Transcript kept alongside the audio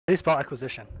They spell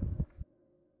acquisition.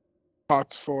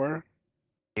 Pots 4.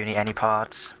 Do you need any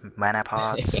pots? Mana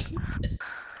pots?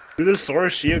 Dude, this Sword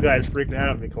of Shield guy is freaking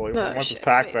out at me, Cole. He wants his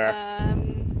pack Wait, back.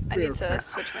 I need to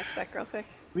switch my spec real quick.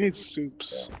 We need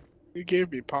soups. You gave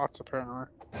me pots apparently.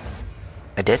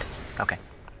 I did? Okay.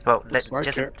 Well, like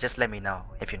just let me know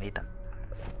if you need them.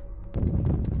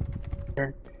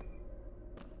 Sure.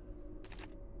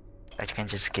 I can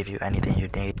just give you anything you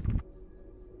need.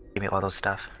 Give me all those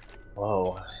stuff.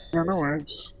 Whoa. Yeah, no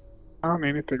worries. I don't need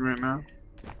anything right now.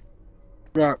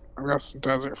 I've got some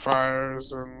desert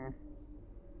fires and.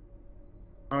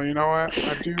 Oh, you know what?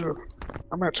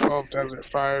 I'm at 12 desert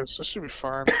fires, so it should be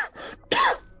fine.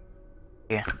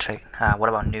 Yeah, trade. What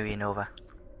about New Nova?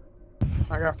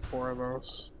 I got 4 of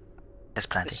those. There's The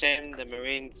plenty. shame the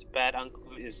Marine's bad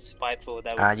uncle is spiteful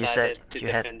that we you said decided to you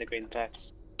had- defend the green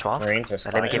packs. 12? Marines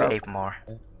are Let me give you spying. 8 more.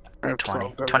 I have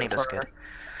 20. 12 20 desert looks fire.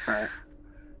 good. Alright.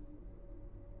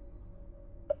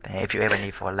 If you ever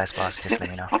need for less boss, just let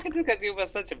me know. How can this guy give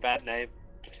us such a bad name?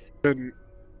 Shouldn't.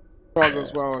 If all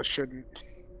goes well, I shouldn't.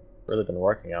 Really been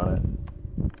working on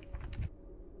it.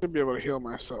 Should be able to heal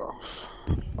myself.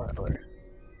 By the way.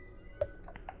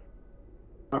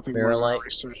 Nothing more Mirror than Light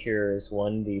research. cures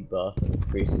 1 debuff and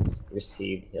increases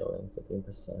received healing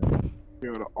 15%. Be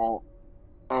able to alt.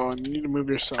 Oh, and you need to move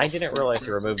yourself. I didn't realize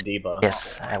you removed debuff.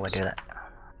 Yes, I will do that.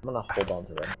 I'm gonna hold on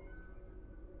to them.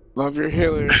 Love your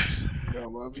healers. They'll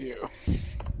love you.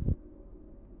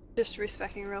 Just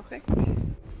respecking real quick.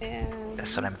 And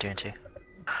That's what I'm doing too.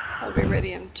 I'll be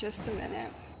ready in just a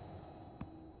minute.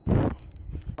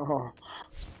 Oh,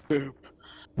 soup.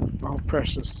 Oh,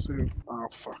 precious soup. Oh,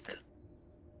 fuck.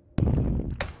 I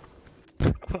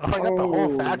got the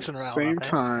whole faction around. Same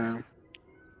time.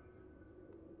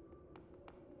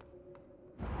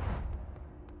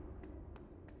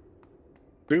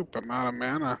 Soup, I'm out of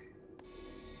mana.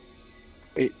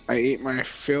 I ate my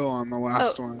fill on the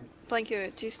last one. Blanco,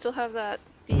 do you still have the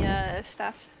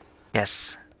staff?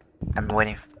 Yes. I'm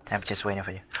waiting. I'm just waiting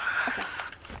for you. Okay.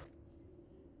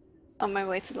 On my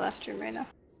way to the last room right now.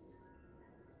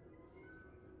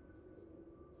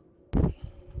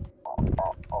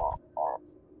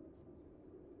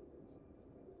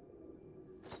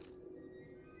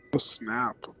 Oh,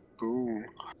 snap. Boom.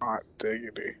 Hot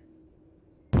diggity.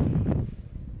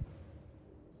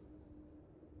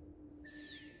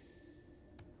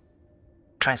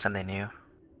 Trying something new.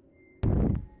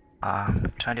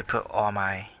 Trying to put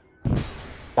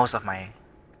most of my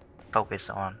focus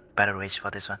on battle rage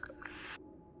for this one.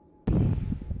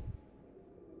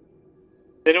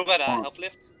 They don't got a health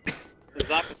lift?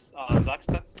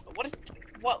 Zakistan? What?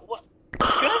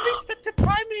 You have respected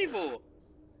Primeval!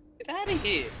 Get out of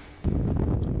here!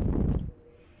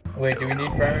 Wait, do we need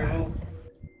primary rules?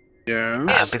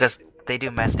 Yeah. Because they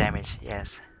do mass damage,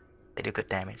 yes. They do good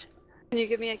damage. Can you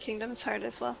give me a Kingdom's Heart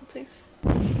as well, please?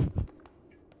 When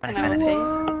And I I find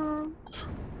will it. pay.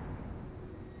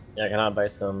 Yeah, can I buy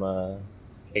some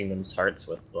Kingdom's Hearts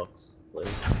with books,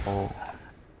 please? Oh,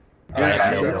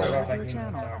 Yeah, sure.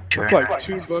 It's like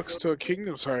 2 books to a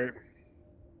Kingdom's Heart.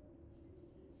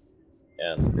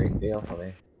 Yeah, it's a great deal for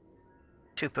me.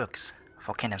 2 books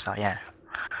for Kingdom's Heart, yeah.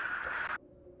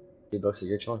 2 books of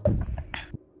your choice.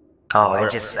 Oh, I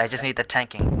just need the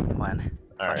tanking one.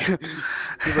 Alright.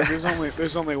 He's like,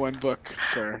 there's only 1 book,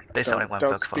 sir. There's only one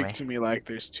don't book for speak me. to me like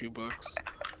there's 2 books.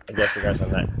 I guess you guys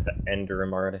have that end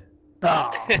room already.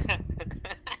 Oh.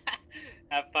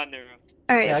 Have fun, everyone.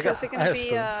 Alright, Yeah, so is it I gonna have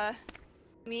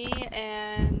be me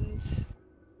and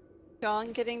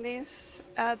John getting these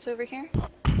ads over here?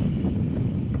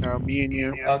 No, me and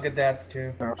you. I'll get that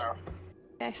too.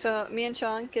 Okay, so me and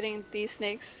John getting these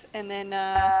snakes, and then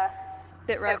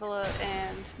Bit Rival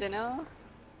and Vino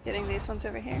getting these ones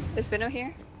over here. Is Vino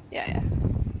here? Yeah.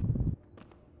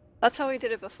 That's how we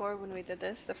did it before when we did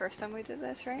this, the first time we did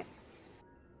this, right?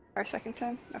 Or second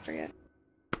time? I forget.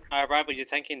 Rival, you're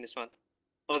tanking this one.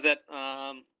 What was that?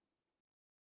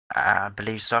 I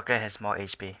believe Soccer has more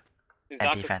HP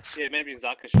and defense. Yeah, maybe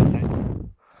Zaka should tank.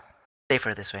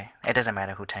 Safer this way. It doesn't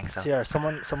matter who tanks though. Sierra,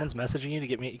 someone's messaging you to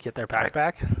get their pack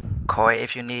back. Koi,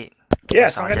 if you need.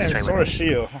 Yes, I'll I'm getting just a trade with Sword of me.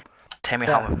 Shield. Tell me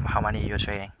Yeah. how many you're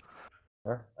trading.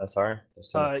 I'm sorry. There's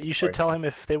some You should tell him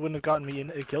choices. if they wouldn't have gotten me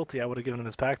guilty, I would have given him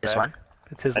his pack This back. one?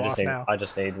 It's his loss now. I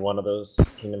just need 1 of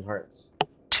those Kingdom Hearts.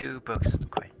 2 books,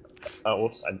 Koi. Oh,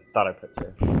 whoops! I thought I put 2.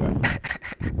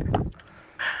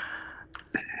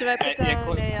 Should I put Yeah, down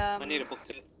cool. a I need a book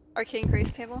too. Arcane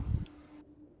Grace table?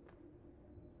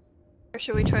 Or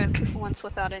should we try it once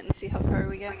without it and see how far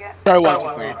we get? Try Wait,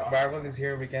 one. Rival is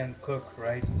here, we can cook,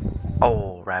 right?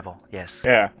 Oh, Rival, yes.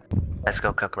 Yeah. Oh, Let's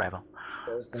go cook Rival.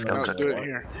 There's the Let's go Let's cook. do it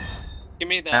here. Give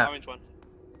me the Ah. orange one.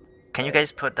 Can you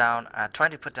guys put down? Try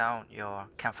to put down your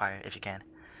campfire if you can.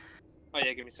 Oh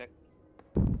yeah, give me a sec.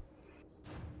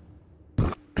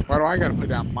 Why do I gotta put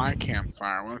down my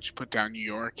campfire? Why don't you put down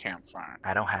your campfire?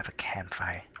 I don't have a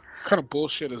campfire. What kind of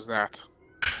bullshit is that?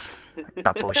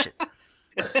 Not bullshit.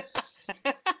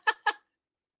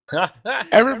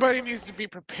 Everybody needs to be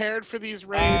prepared for these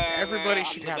raids. Everybody I'm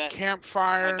should the have best.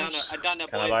 campfires. I done it,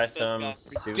 Can boys. I buy Let's some go.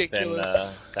 soup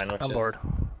Ridiculous. and sandwiches? I'm bored.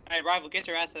 Hey, rival, get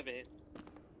your ass over here.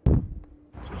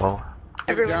 Whoa.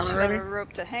 Everyone down should already? have a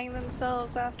rope to hang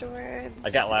themselves afterwards.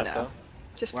 I got lasso. No,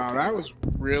 just Wow, prepare. that was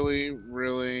really,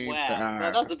 really Wow,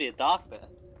 bad. that was a bit dark there.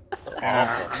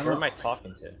 Yeah, Awful. Who am I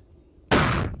talking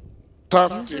to?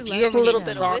 Tough. User If left you ever a little need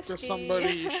bit to of talk to whiskey. somebody,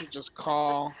 you should just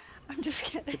call I'm just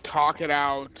kidding. to talk it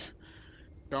out.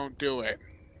 Don't do it.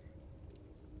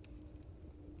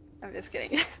 I'm just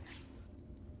kidding. That's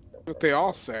what they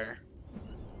all say.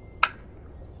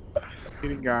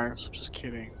 Kidding, guys. Just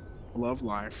kidding. Love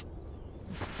life.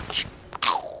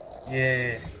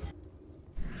 Yeah.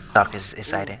 Doc is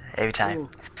exciting every time.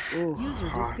 Ooh, User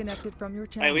hot. disconnected from your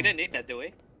channel. Hey, we don't need that, do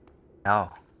we? No,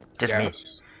 just me. Yes.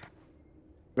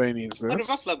 They needs What a this.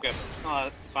 rough love grab. Oh,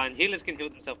 fine. Healers can heal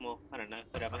themselves more. I don't know.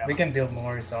 Whatever. We can build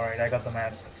more, it's alright, I got the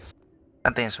mats.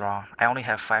 Something's wrong. I only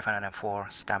have 504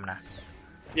 stamina.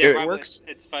 Yeah, It rival, works.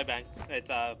 It's bow bang. It's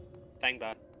fang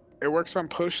bar. It works on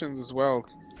potions as well,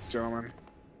 gentlemen.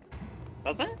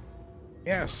 Does it?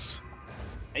 Yes.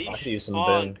 Are you I could sh- use some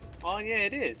oh, bin. oh yeah,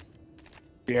 it is.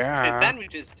 And Yeah.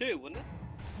 sandwiches too, wouldn't it?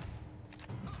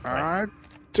 I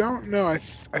don't know. I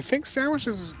think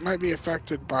sandwiches might be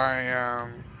affected by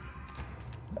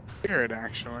spirit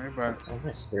actually, but Some of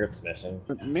my spirit's missing.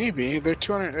 maybe they're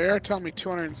 200. They are telling me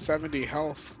 270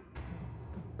 health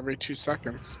every 2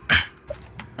 seconds.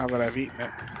 Now that I've eaten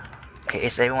it. Okay,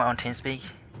 is everyone on TeamSpeak?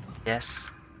 Yes.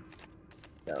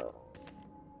 No.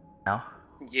 No.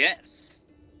 Yes.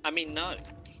 I mean no.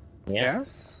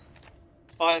 Yes.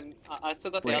 Oh, I still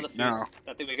got the Wait, other foods. no.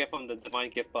 I think we get from the divine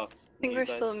gift box. I think we're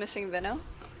Use still those. missing Vino.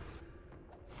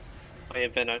 Oh yeah,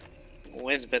 Venno.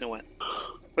 Where's Venno at?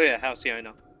 Oh yeah, house the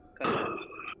owner. God damn.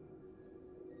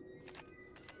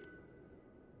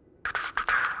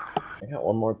 I got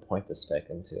one more point to spec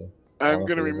into. I'm Oh,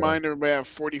 gonna okay, remind everybody I have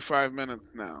 45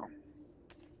 minutes now.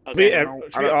 Okay. I We-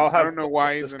 don't, should we all I have don't know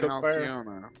why he's this in cookfire?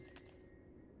 Halcyona.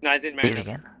 No, he's in Eat Marino.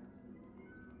 again.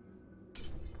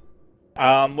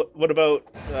 What about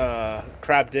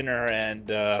crab dinner and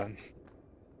We're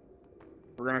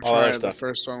gonna all that try the stuff.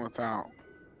 first one without.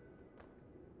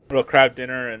 what about crab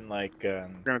dinner and like We're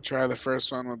gonna try the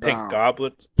first one pink without.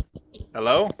 goblet?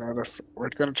 Hello? We're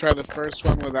gonna try the first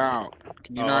one without.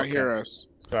 Can you Oh, not okay. hear us?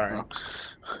 Sorry,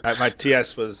 Oh. my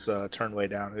TS was turned way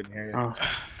down. I didn't hear you. Oh,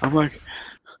 I'm like,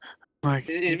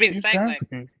 He's been "Keep saying, like-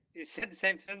 asking." You said the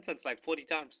same sentence like 40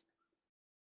 times.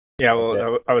 Yeah, well,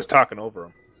 Yeah. I was talking over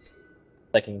him.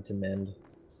 Second to mend.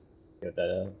 See what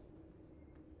that is.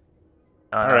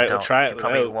 Alright, we'll don't. try it You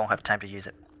probably without. won't have time to use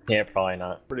it. Yeah, probably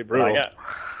not. Pretty But I brutal. got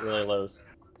really low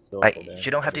still. Like,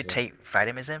 you don't have to take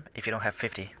vitamin if you don't have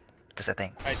 50. That's the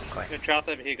thing. Alright, Quite. no trials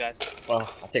over here, guys. Well,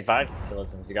 I'll take 5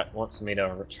 listens. You got wants me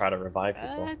to try to revive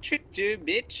people. Ah, tricked you,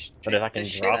 bitch. But if I Tricked can the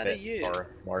shit drop out of it you. for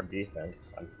more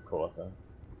defense, I'm cool with that.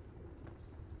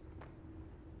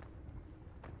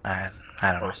 I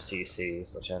don't know. Or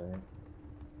CCs, whichever.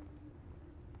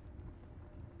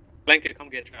 Blanket, come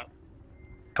get a trap.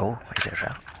 Oh, is it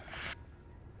real?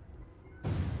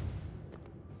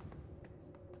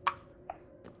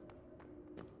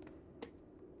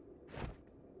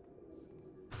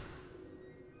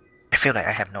 I feel like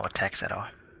I have no attacks at all.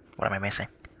 What am I missing?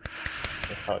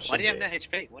 That's how it should Why do you have be. no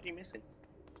HP? What are you missing?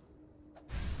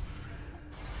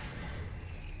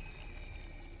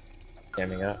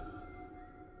 Jamming up.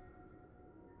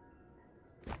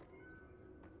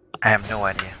 I have no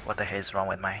idea what the hell is wrong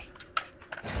with my.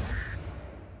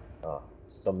 Oh,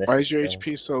 still missing. Why is your skills.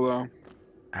 HP so low?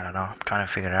 I don't know. I'm trying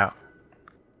to figure it out.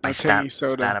 My My tangy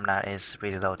soda. stamina is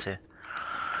really low too.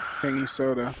 Tangy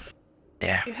soda.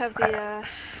 Yeah. You have the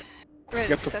red Get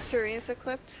the- accessories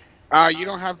equipped. You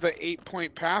don't have the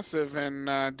 8-point passive in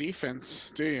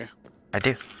defense, do you? I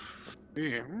do. Do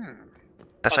you? Hmm.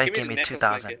 That's Oh, why it give gave the me necklace,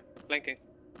 2,000. Blanket.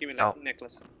 Give me Oh. the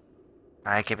necklace.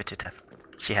 I give it to Tef.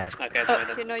 She has. it. Okay, Oh,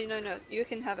 no, okay, no. You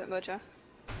can have it, Mojo.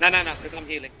 no, because I'm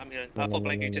healing. I No, thought no,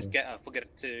 Blanket no, just no. get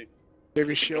forget to. You have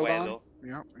your shield away a on? little.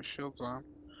 Yep, your shield's on.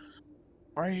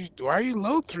 Why are you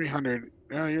low 300?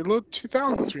 No, you're low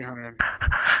 2,300.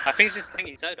 I think it's just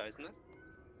Tangy Soda, isn't it?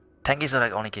 Tankies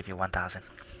like only give you 1,000.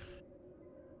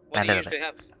 What A do you little usually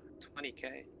have?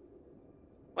 20k.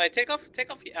 Wait, take off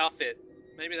your outfit.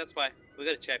 Maybe that's why. We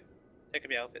gotta check. Take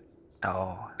off your outfit.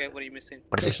 Oh, Okay, what are you missing?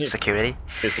 what is it? Security?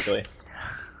 Basically, it's...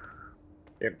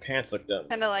 Your pants look dumb.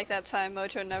 Kinda like that time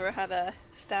Mojo never had a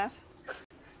staff.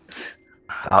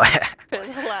 Oh, For the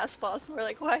last boss, we're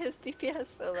like, why is DPS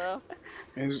so low?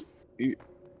 Is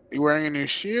you wearing a new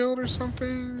shield or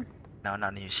something? no,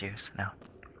 not new shoes. No,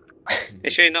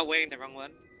 Make sure you're not wearing the wrong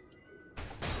one.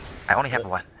 I only have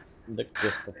one. Look But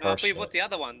disproportionate. what's the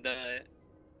other one? The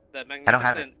magnificent. I don't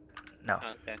have it. No.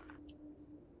 Oh, okay.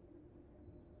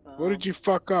 What did you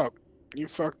fuck up? You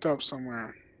fucked up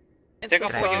somewhere. It's Take the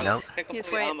off Can I all do your, note? take off He's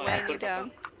all your weighing armor and put you it back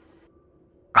down.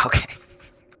 on. Okay.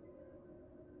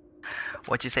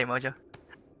 What'd you say, Mojo?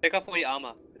 Take off all your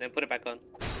armor and then put it back on.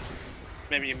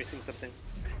 Maybe you're missing something.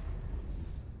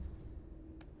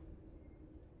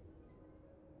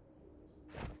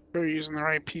 You're using the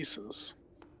right pieces.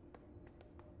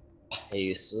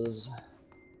 Paces.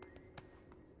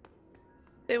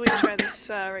 Say we try this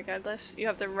regardless. You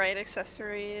have the right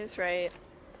accessories, right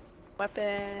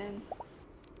weapon.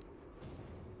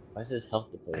 Why is his health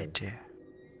I depleted? do.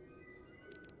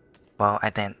 Well, I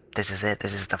think this is it.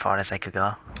 This is the farthest I could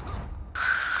go.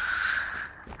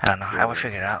 I don't know. I will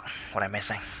figure it out what I'm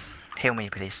missing. Heal me,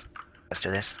 please. Let's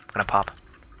do this. I'm gonna pop.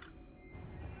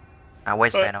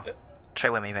 Where's Veno? Trade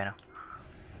with me, Veno.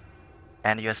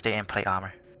 And you stay in plate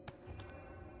armor.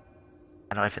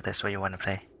 I don't know if that's where you want to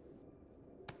play.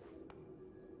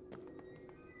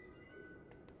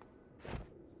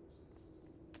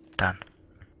 Done.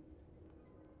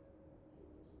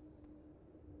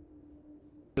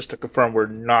 Just to confirm, we're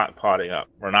not potting up.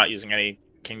 We're not using any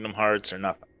Kingdom Hearts or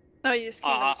nothing. No, you just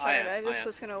Kingdom I Tired. am, I I just am.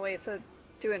 was gonna wait to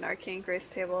do an Arcane Grace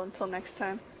table until next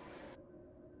time.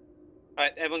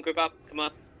 Alright, everyone group up. Come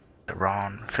on. The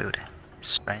wrong food.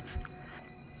 Strength.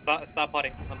 Start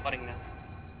potting. I'm potting now.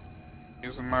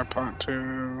 Using my pot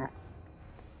too.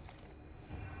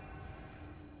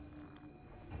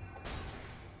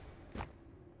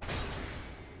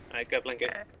 Alright, go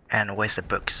blanket. And where's the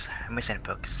books? I'm missing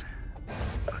books.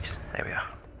 Books. There we go.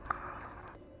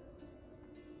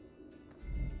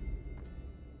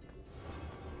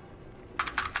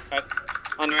 Alright,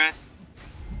 on your ass.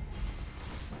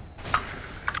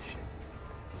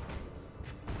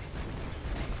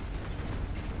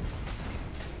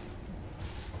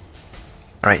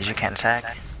 Alright, you can't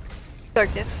attack.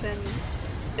 Circus and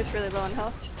is really low on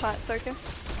health. Pot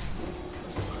Circus.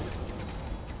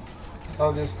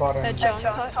 I'll just spot him. John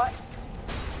pot.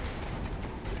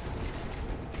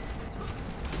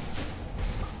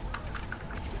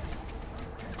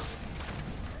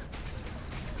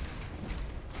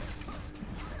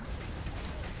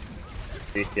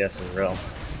 BTS is real.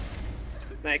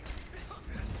 Next.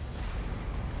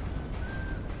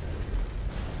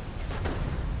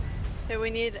 Okay, we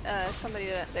need somebody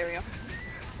that. There we go.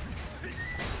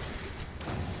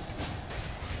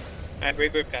 Alright,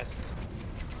 regroup, guys.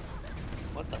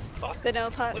 What the fuck? The no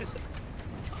pot. What is it?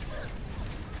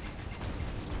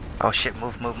 Oh shit,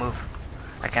 move, move, move.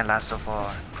 I can lasso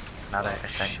for another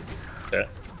second. Shit.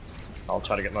 I'll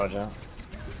try to get Mojo.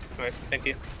 Alright, thank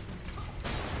you.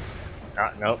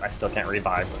 Nope, I still can't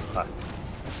revive. Fuck.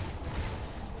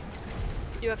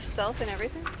 You have stealth and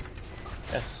everything.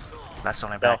 Yes. Lasso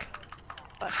my Stealth. back.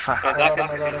 Guys, Fuck. I got him, I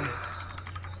Zaka. got him.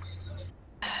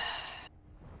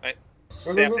 Alright.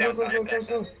 Go, Stay go, up go, there, go, go, guys.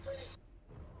 go, go.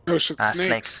 Oh shit, snake.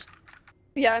 Snakes.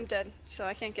 Yeah, I'm dead, so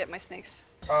I can't get my snakes.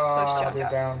 Ah, Close they're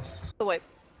jump. down. Oh wait.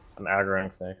 I'm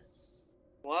aggroing snakes.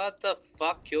 What the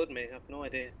fuck killed me? I have no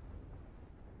idea.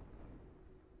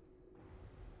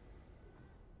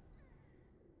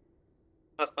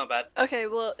 That's my bad. Okay,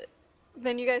 well,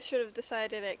 then you guys should have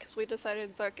decided it, because we decided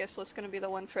Zarkus was going to be the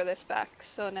one furthest back.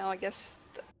 So now I guess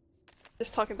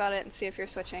just talk about it and see if you're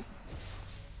switching.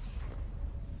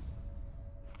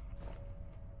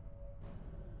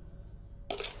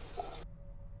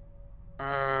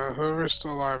 Whoever's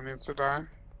still alive needs to die.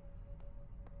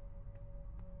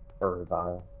 Or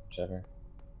revive, whichever.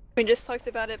 We just talked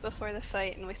about it before the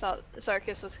fight, and we thought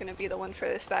Zarkus was going to be the one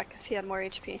furthest back, because he had more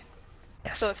HP.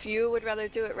 Yes. So if you would rather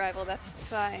do it, Rival, that's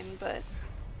fine, but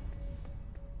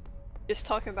just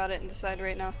talk about it and decide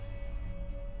right now.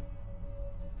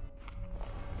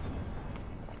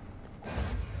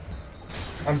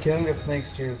 I'm killing the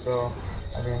snakes too, so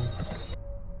I mean,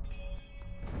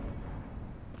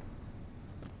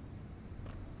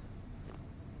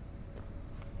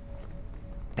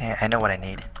 Yeah, I know what I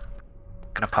need.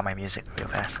 Gonna pop my music real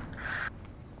fast.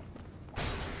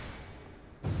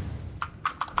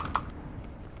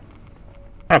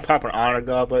 I'm gonna pop an honor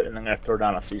goblet and then I'm gonna throw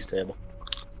down a feast table.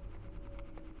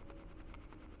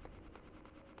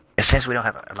 Since we don't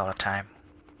have a lot of time,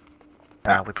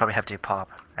 we probably have to pop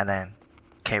and then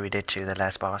carried it to the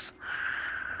last boss.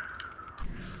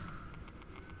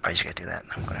 I just gotta do that.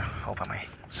 I'm gonna open my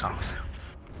songs.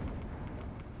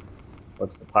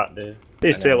 What's the pot do?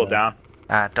 Please I know table that.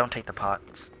 down. Don't take the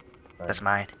pots. Right. That's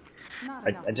mine.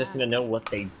 I just need to know what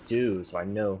they do, so I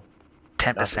know.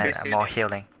 10% more Receiving.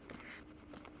 healing.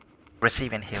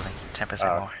 Receiving healing. 10%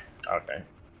 Oh. more. Okay.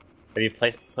 Have you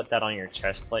put that on your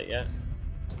chest plate yet?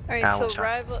 Alright, I so will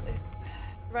try.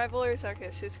 rival or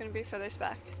Zarkus, who's gonna be furthest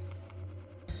back?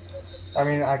 I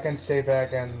mean, I can stay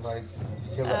back and like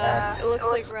kill the ants. It looks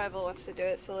like rival wants to do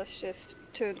it, so let's just,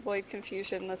 to avoid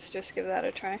confusion, let's just give that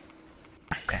a try.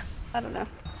 Okay. I don't know.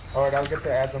 Alright, I'll get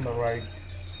the ads on the right.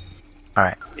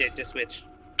 Alright. Yeah, just switch.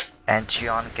 And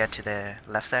Gion, get to the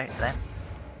left side then.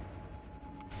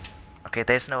 Okay,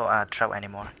 there's no trout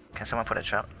anymore. Can someone put a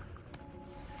trout?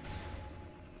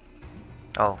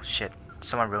 Oh shit.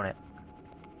 Someone ruined it.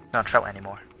 No trout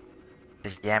anymore.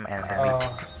 There's yam and the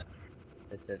meat.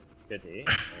 Is it good to eat?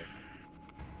 Nice.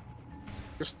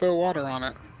 Just throw water on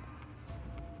it.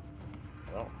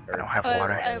 Well, I don't have I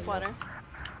water. have water.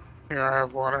 Here, I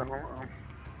have water. Hold on.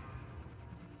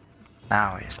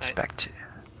 Now it's Right. back to...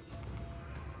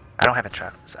 I don't have a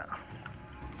trout, so...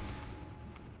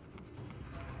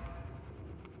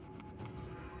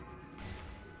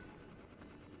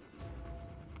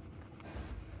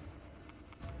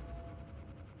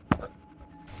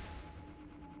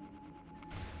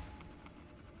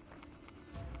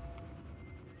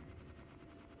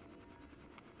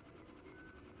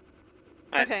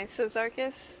 Right. Okay, so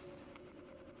Zarkus.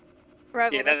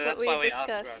 Rival, Yeah, that's that's what why we we asked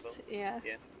discussed. Rival. Yeah.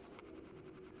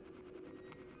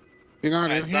 You're not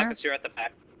Alright, in here? Zarkus, you're at the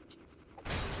back.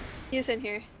 He's in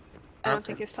here. I don't Okay.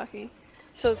 think he's talking.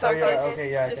 So Oh, Zarkus, yeah,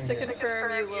 okay, yeah, I just can to hear.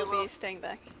 confirm, you will be staying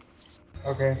back.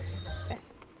 Okay.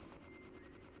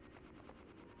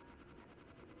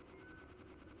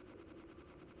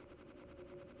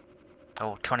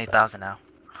 Oh, 20,000 now.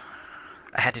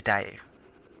 I had to die,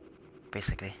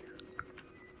 basically.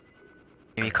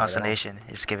 Maybe Okay, Constellation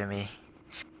is giving me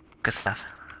good stuff.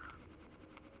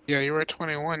 Yeah, you were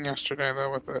 21 yesterday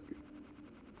though with it.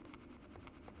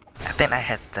 I think I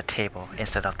had the table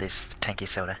instead of this tanky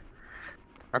soda.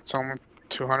 That's only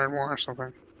 200 more or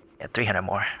something. Yeah, 300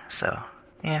 more, so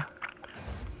yeah.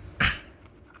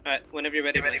 Alright, whenever you're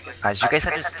ready, You guys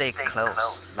have to stay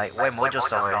close, like where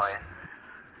Mojosaur is.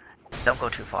 Don't go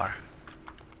too far.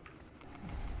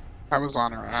 I was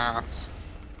on her ass.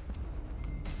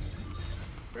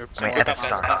 It's I mean, at the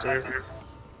what- start.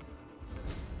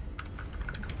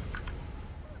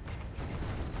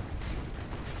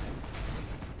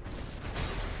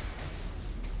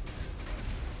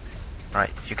 Right,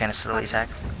 you can slowly attack.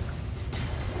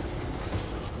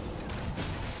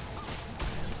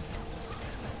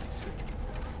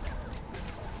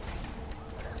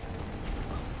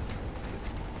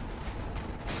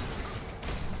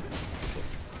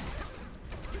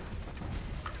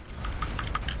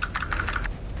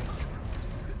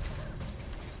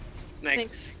 Next.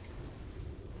 Thanks.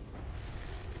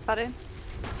 Got it?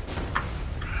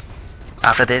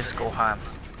 After this, go harm.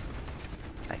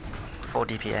 Like 4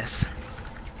 DPS.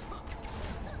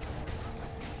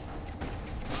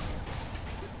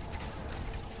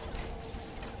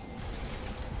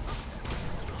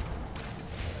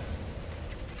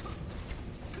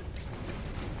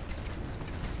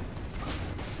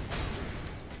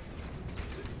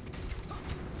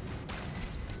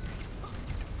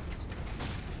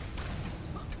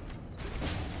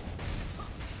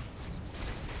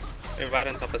 You're right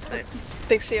on top of snipes.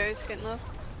 Big CR is getting low.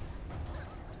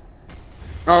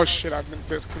 Oh shit, I've been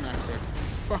disconnected.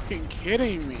 Fucking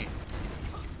kidding me.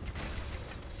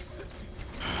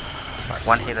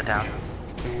 One healer down.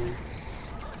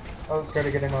 I'll try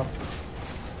to get him up.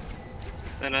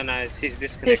 No, he's He's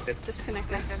disconnected.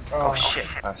 disconnected. Oh shit.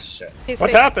 Oh shit. He's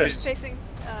What fa- happened? He's facing,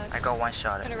 I got one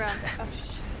shot. turn around. Oh shit.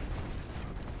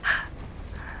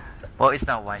 Well, it's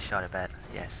not one shot, but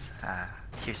yes,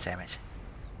 huge damage.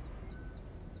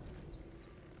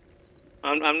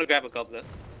 I'm gonna grab a goblet.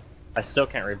 I still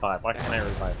can't revive. Why can't I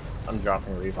revive? I'm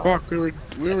dropping revive. Fuck, we were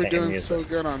can't doing use so it.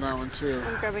 good on that one too.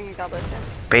 I'm grabbing a goblet too.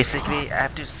 Basically, I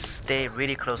have to stay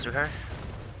really close to her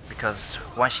because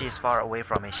once she's far away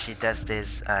from me, she does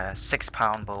this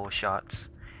 6-pound bow shots.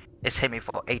 It's hit me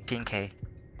for 18k.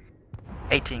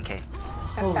 18k.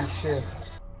 Holy shit.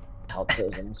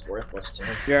 Altism's worthless to me.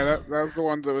 Yeah, that was the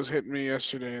one that was hitting me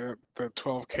yesterday. The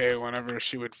 12k. Whenever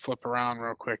she would flip around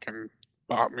real quick and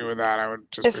bop me with that, I would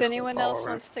just. If basically anyone follow else her.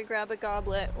 wants to grab a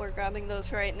goblet, we're grabbing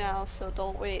those right now, so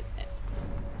don't wait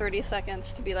 30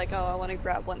 seconds to be like, oh, I want to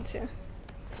grab one too.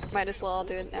 Might as well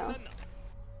do it now.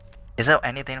 Is there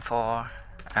anything for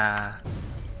a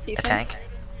tank? Defense?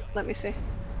 Let me see.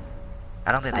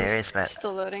 I don't think I'm there is, but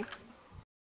still loading.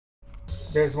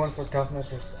 There's one for toughness.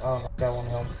 That won't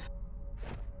help.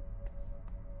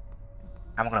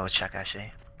 I'm gonna check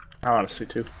actually. I want to see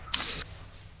too.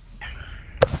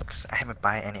 'Cause I haven't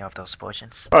buy any of those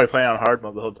potions. Probably playing on hard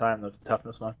mode the whole time. The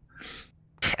toughness one.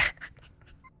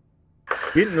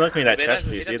 You didn't look me that chest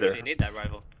piece he doesn't either. really need that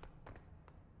rival.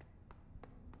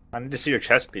 I need to see your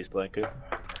chest piece, Blanket.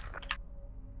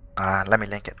 Let me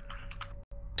link it.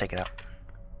 Check it out.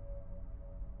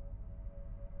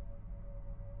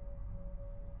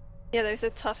 Yeah, there's a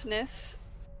toughness.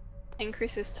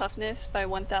 Increases toughness by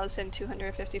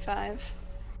 1,255.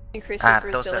 Increases Those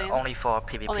resilience. are only for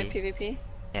PvP. Only PvP?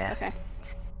 Yeah. Okay.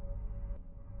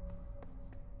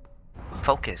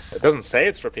 Focus. It doesn't say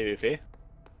it's for PvP.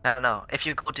 No. If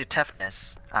you go to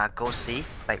toughness, go see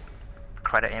like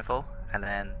credit info, and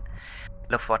then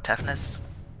look for toughness,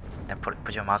 and put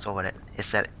your mouse over it. It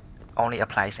said only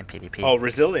applies in PvP. Oh,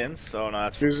 resilience. Oh no,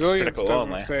 it's Resilience critical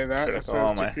doesn't only. say that. It Critical says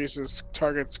only. decreases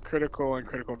targets critical and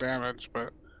critical damage,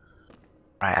 but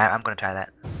Alright, I'm gonna try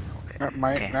that.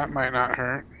 Okay. that might not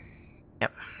hurt.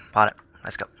 Bought it.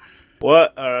 Let's go.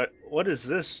 What is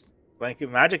this?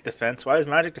 Blanket magic defense. Why is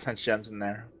magic defense gems in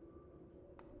there?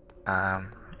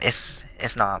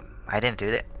 It's not. I didn't do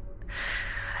it.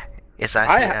 It's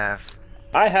actually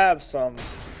I have some.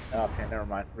 Okay, never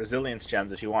mind. Resilience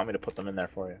gems. If you want me to put them in there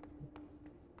for you.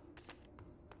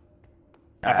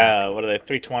 What are they?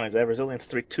 320s. I have resilience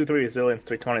 3 resilience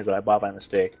 320s that I bought by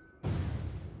mistake.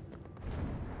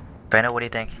 Beno, what do you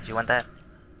think? You want that?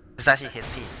 It's actually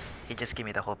his piece. He just gave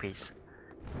me the whole piece.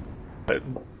 But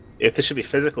if this should be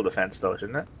physical defense, though,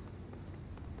 shouldn't it?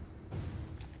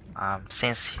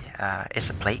 Since it's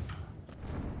a plate.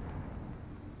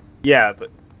 Yeah, but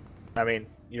I mean,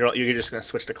 you're just gonna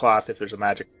switch to cloth if there's a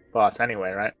magic boss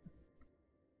anyway, right?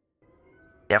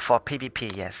 Yeah, for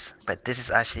PvP, yes. But this is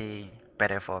actually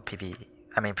better for PvP.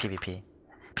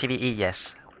 PvE,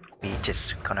 yes. We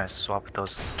just gonna swap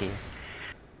those gear.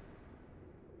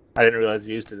 I didn't realize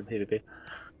you used it in PvP.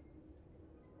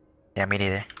 Yeah, me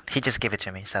neither. He just gave it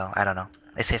to me, so I don't know.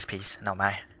 It's his piece, not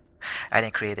mine. I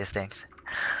didn't create these things.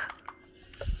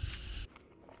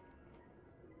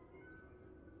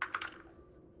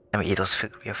 Let me eat those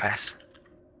food real fast.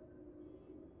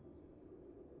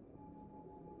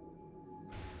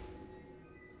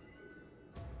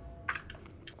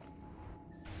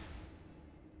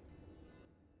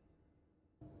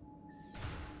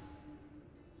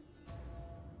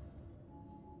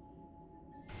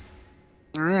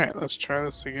 Alright, let's try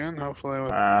this again. Hopefully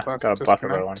with Got less a bucket of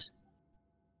disconnect. one.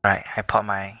 Alright, I popped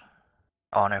my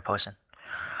honor potion.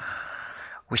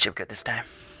 We should get this time.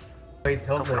 Wait,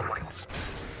 help Go it. for it.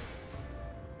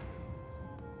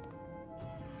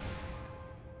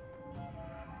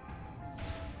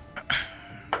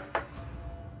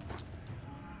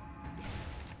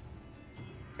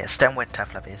 Yeah, stem with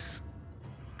Teflabis.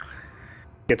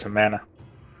 Get some mana.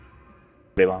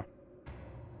 Be long.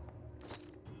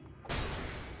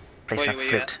 Play Where some you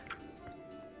flute.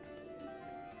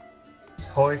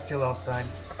 Koi is still outside.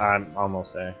 I'm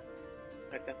almost there.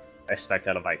 Okay. I spec'd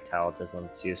out a Vitalitism,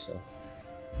 it's useless.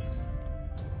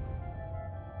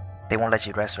 They won't let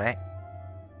you rest, right?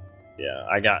 Yeah,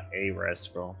 I got a rest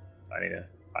scroll. I need to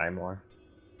buy more.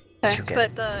 Okay, should get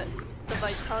but the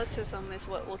Vitalitism is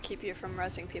what will keep you from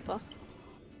rezzing people.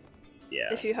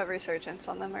 Yeah, If you have resurgence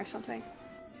on them or something.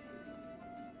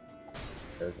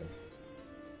 Resurgence.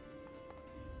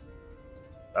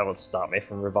 That would stop me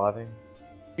from reviving.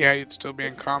 Yeah, you'd still be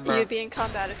in combat. You'd be in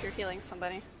combat if you're healing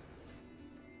somebody.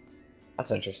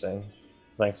 That's interesting.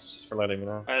 Thanks for letting me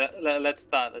know. Alright, let's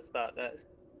start.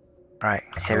 Alright,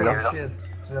 here we go. Shit,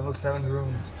 level 7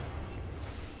 room.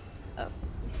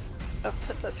 Oh,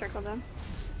 put that circle down.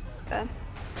 Bad.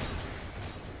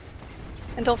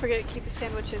 And don't forget to keep your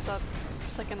sandwiches up.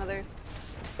 Just like another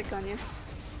pick on you.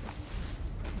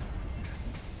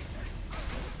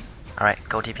 Alright,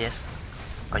 go TPS.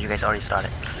 Oh, you guys already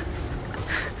started.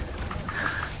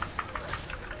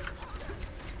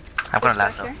 I'm Who's gonna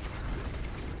back lasso.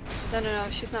 here? No,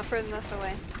 she's not further enough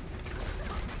away.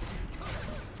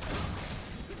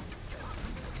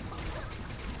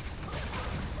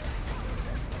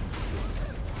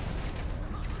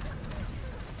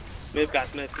 Move,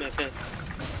 guys, move.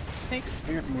 Thanks.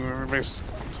 Can't move, everybody's on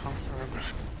top of it.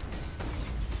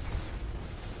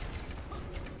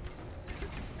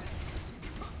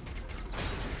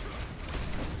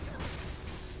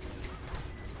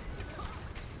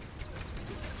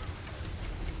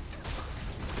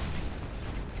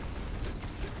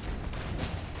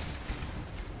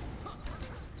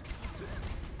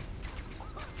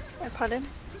 I potted.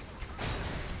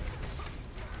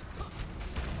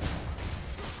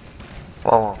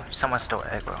 Whoa, someone stole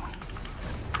aggro.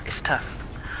 It's tough.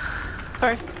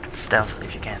 Sorry, Stealth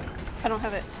if you can. I don't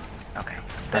have it. Okay.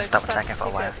 But Then stop stop attacking for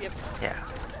a while. Yep. Yeah.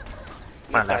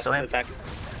 Wanna lasso him? Attack.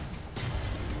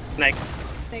 Snake.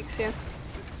 Thanks, yeah.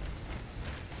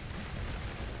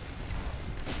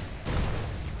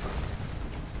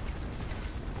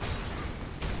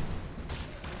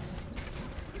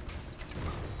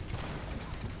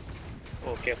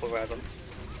 Oh, careful, Rival.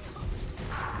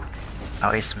 Oh,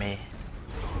 it's me.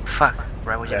 Fuck.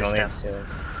 Right where Yeah, I you don't need step. ceilings.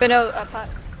 But no, pot.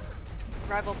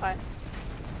 Rival pot.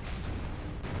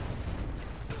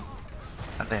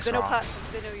 Something's But no wrong. pot.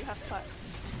 But no, you have to pot.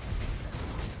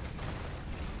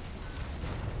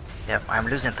 Yep, I'm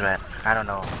losing threat. I don't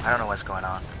know what's going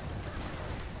on.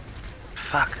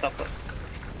 Fuck. Top left.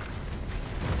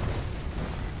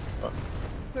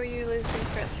 Who are you losing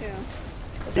threat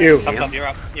to? Is You. that Top left, you're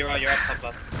up. You're up, top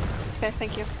left. Okay,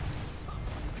 thank you.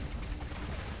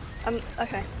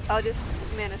 Okay, I'll just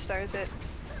mana stars it.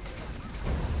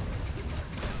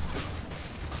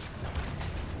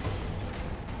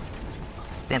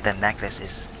 I think the necklace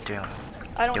is doing.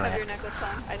 I don't Doing have it. your necklace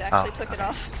on. I actually Oh, took it okay.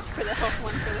 off for the health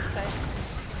one for this fight.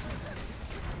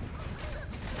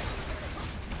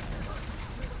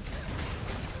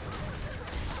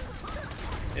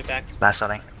 You're back.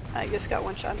 Lassoing. I just got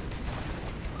one shot.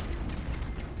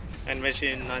 And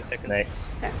Reggie in 9 seconds.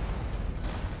 Next.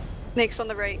 Snakes on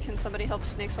the right. Can somebody help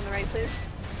snakes on the right, please?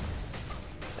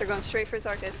 They're going straight for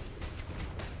Zarkus.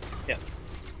 Yep.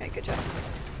 Okay, good job.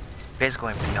 You guys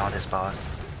going beyond this boss.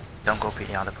 Don't go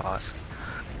beyond the boss.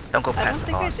 Don't go I don't past the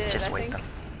think I boss. did. Just I wait think them.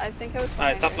 I think I was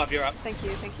Alright, behind top her. left, you're up. Thank you,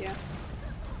 thank you.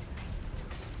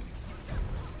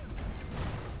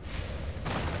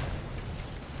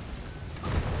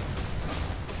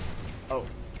 Oh.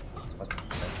 What's that?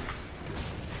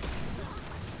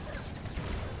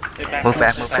 You're back. Move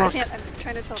back, move I back. can't. I'm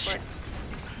trying to teleport.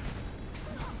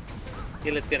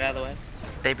 Yeah, let's get out of the way.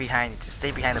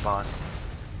 Stay behind the boss.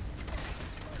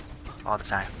 All the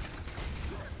time.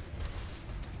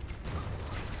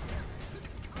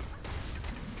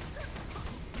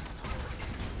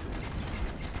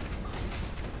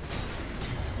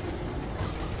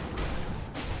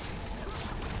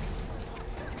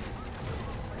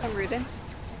 I'm rooting.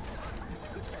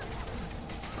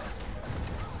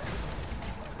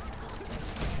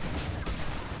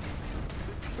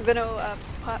 Vino,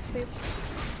 pot, please.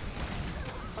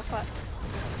 A pot.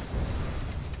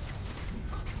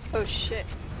 Oh shit.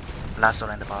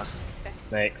 Lassoing the boss.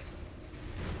 Next.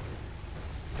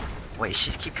 Wait,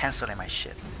 she keep canceling my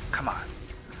shit. Come on.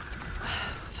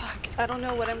 Fuck. I don't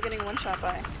know what I'm getting one shot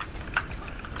by.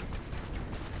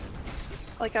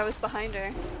 Like I was behind her.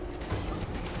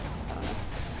 I don't know.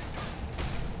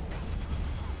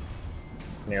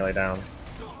 Nearly down.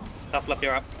 Top left,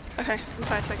 you're up. Okay, in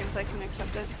 5 seconds I can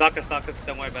accept it. Darkest,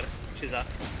 don't worry about it. She's up.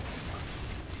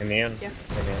 Immune? Yeah.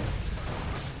 It's immune.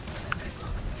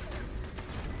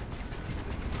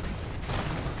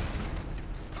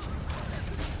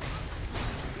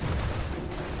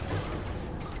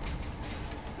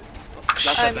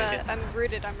 Last I'm one back I'm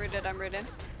rooted.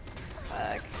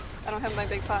 Fuck. I don't have my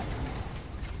big pot.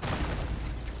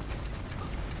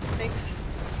 Thanks.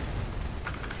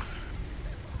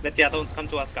 Let the other ones come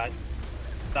to us, guys.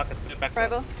 Darkest, put it back.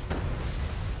 Rival.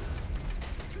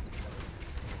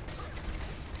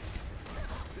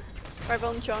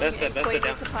 Rival and John Best and it Quay down.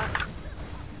 needs a pot.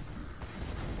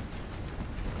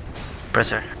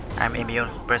 Berser. I'm immune.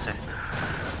 Berser.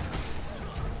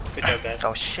 Good job, guys.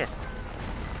 Oh shit.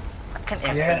 I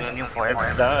can Yes. immune forever.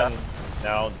 It's done.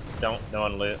 Now, no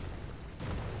one loot.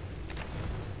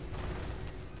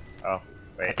 Oh,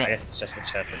 wait. I think- guess it's just the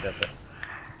chest that does it.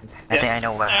 I think I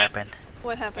know what happened.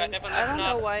 What happened? everyone I don't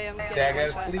listen know up. why I'm getting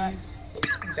Dagger, one shot. please.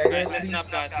 Alright, Dagger, listen up,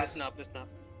 please. guys. Listen up.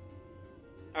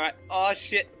 Alright. Oh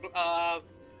shit.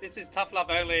 This is tough love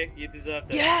only. You deserve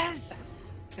it. Yes!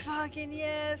 Fucking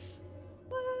yes!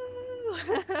 Woo!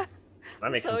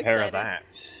 Let me So compare exciting.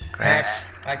 that.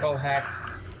 Grass. Hacks. I go hacks.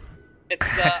 It's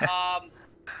the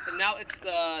now it's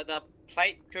the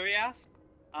plate curious.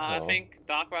 I Oh. think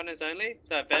dark runners only.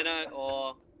 So Venom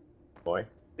or Boy.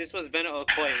 this was Venom or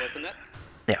Koi, wasn't it?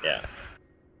 Yeah.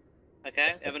 Okay,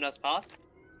 That's the- everyone else pass.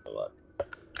 Good luck.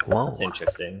 Whoa. That's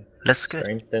interesting. Looks good.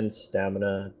 Strength and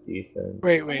stamina, defense.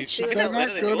 Wait, Let's see should what that else not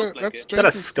is go yours, to Blanket. that's Is that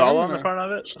a strength and skull on the stamina?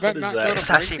 front of it? Should What that is not that? go It's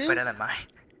to actually Blanket? better than mine.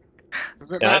 Is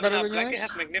that Yeah, not No, better no, than Blanket yours?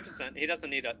 has magnificent. He doesn't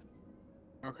need it.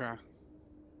 Okay.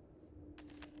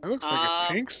 That looks like a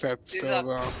tank set These still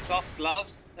are though. cloth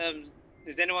gloves.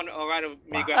 Is anyone alright with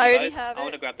me Wow. grabbing I already those? have I want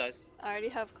it. to grab those. I already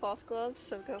have cloth gloves,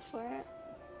 so go for it.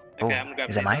 Okay, Ooh, I'm gonna grab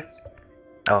is it these mine? ones.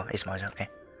 Oh, it's mine. Okay.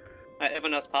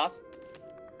 Everyone else pass.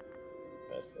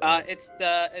 this?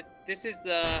 This is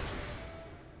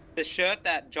the shirt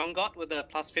that John got with the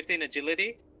plus 15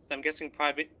 agility. So I'm guessing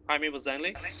primary was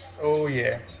only. Oh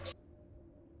yeah.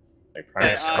 Like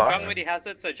The So, scarf? John already has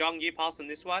it, so John, you pass on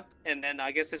this one, and then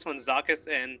I guess this one's Zarkus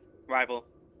and Rival.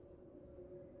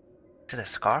 To the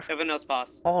scarf? Everyone else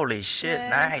pass. Holy shit,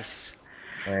 Nice.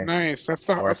 nice. Nice. That's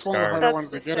Or one of the scarf. harder That's ones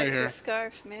the to get out sexy here.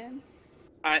 scarf, man.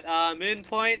 Alright, Moon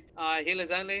Point,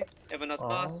 healers only. Everyone else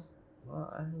pass.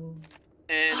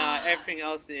 And everything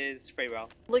else is free roll.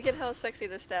 Look at how sexy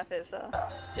this staff is.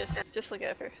 Just look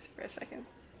at it for a second.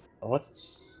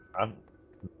 What's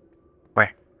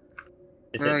Where?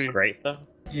 Is Where are it you? great though?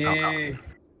 Yay.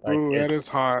 Like, Ooh, that is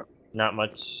it's hot. Not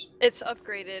much. It's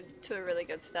upgraded to a really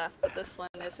good staff, but this one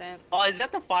isn't. Oh, is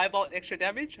that the Firebolt extra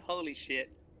damage? Holy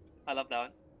shit. I love that one.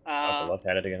 I'll have to look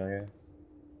at it again, I guess.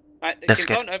 Alright, That's can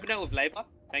good. someone open it with labor?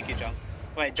 Thank you, John.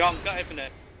 Wait, John, go open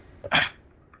it.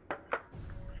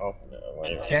 Oh no,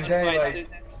 wait. Can't I Wait,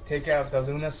 like take out the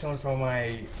Luna Stone from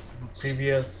my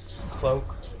previous cloak?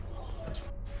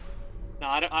 No,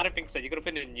 I don't think so. You gotta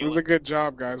put it in a It new was one. a good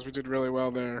job, guys. We did really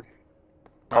well there.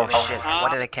 Oh shit,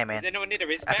 what did it came Does in? anyone need a I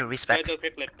respect? have to respect. Go do a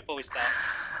quick lip before we start.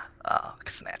 Oh,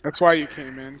 snap. That's why you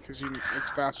came in, because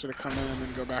it's faster to come in and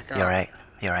then go back out. You're right,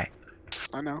 you're right.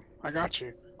 I know. I got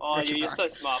you. Oh, Got your you're back. so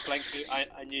smart, Blank.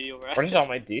 I knew you were right. Where did all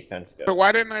my defense So go?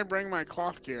 why didn't I bring my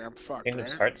cloth gear? I'm fucked,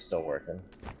 Kingdom's right? Heart's still working.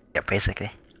 Yeah,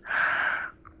 basically.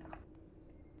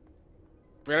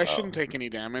 Wait, I shouldn't take any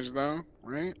damage, though,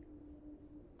 right?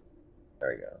 There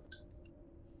we go.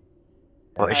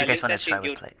 Well, if you guys let's want to actually try, we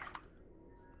guild- play.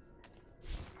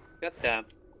 God damn.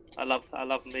 I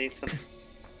love me some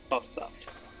buff stuff.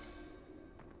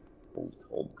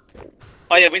 Hold.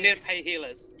 Oh yeah, we need to pay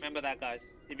healers. Remember that,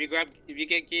 guys. If you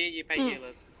get gear, you pay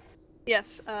healers.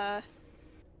 Yes.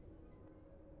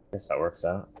 Guess that works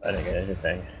out. I didn't get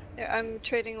anything. Yeah, I'm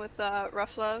trading with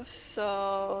Rough Love,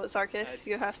 so Zarkus,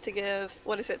 you have to give,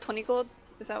 what is it, 20 gold?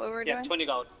 Is that what we're Yeah, doing? 20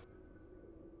 gold.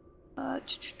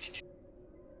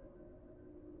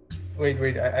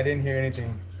 Wait, I didn't hear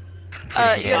anything. You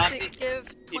have to Yeah.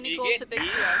 give 20 you gold get to Big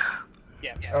gear- CR.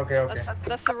 Yeah. Okay.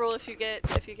 That's the rule. If you get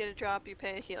a drop, you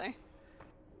pay a healer.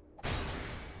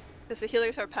 Because the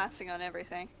healers are passing on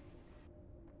everything.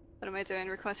 What am I doing?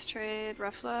 Request trade,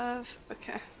 Rough Love.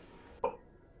 Okay.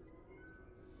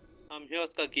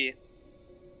 Hero's got gear.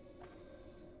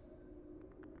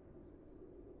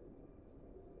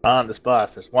 On this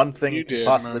boss, there's one thing You you can did,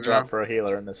 possibly Mojo. drop for a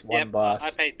healer in this one Yep, boss. I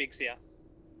paid Big CR.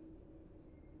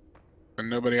 And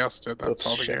nobody else did. That's Oops,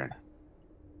 all the shit. gear.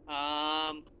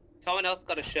 Someone else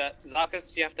got a shirt.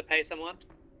 Zarkus, do you have to pay someone?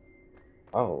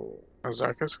 Oh. Oh,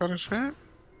 Zarkus got a shirt?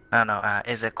 No,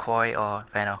 is it Koi or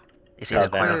Veno? Is Oh, either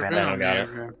Koi Veno, or Veno. Veno? got it.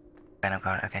 Yeah. Veno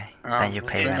got it, okay. Oh, Then you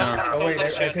pay Veno. Veno. Oh wait, got a I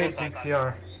shirt paid also. Big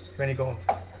CR. 20 gold.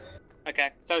 Okay,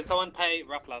 so someone pay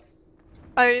Rough Love.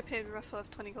 I already paid Rough Love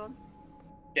 20 gold.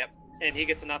 Yep, and he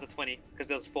gets another 20 because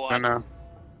there was 4 I know. items.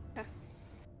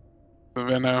 The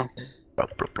Veno.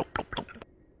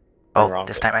 Oh, wrong.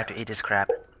 this time I have to eat this crab.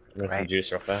 Get some Right.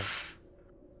 juice real fast.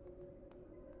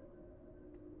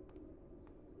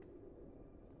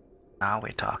 Now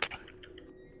we're talking.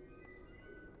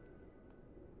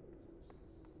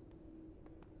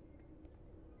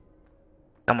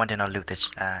 Someone did not loot the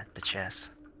chest.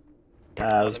 It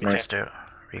was Let me check. Merc. Just to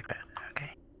regret. Okay.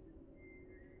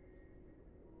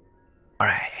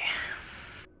 Alright.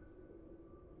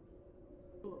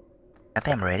 I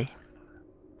think I'm ready.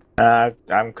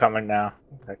 I'm coming now.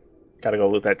 I gotta go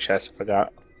loot that chest. I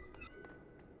forgot.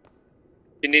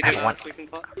 You need I have a one. tweaking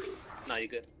pot? No, you're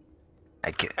good.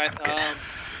 I'm Alright, good.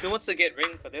 who wants to get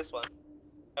ring for this one?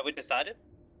 Have we decided?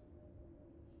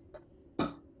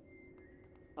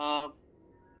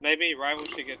 Maybe Rival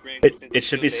should get ring. It since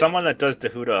should he be still someone that does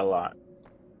Dahuda a lot.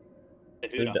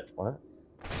 lives. Who d- What?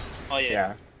 Oh yeah.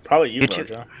 Yeah, probably you, You two-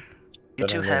 Mojo. You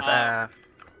two But have unless-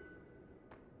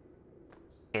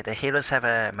 Okay, the healers have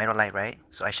a metal light, right?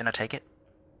 So I should not take it?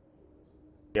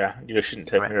 Yeah, you shouldn't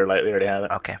take Right. Mirror Light. We already have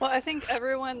it. Okay. Well, I think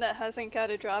everyone that hasn't got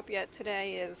a drop yet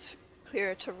today is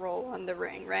clear to roll on the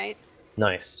ring, right?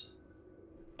 Nice.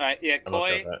 Alright, yeah, I'm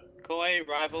okay with Koi,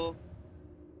 Rival.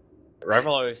 that.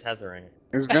 Rival always has a ring.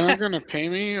 Is Veno gonna pay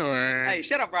me, or...? Hey,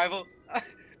 shut up, Rival!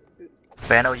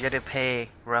 Vano, you have to pay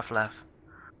Rough Love.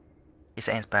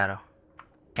 He ends battle.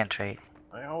 Can't trade.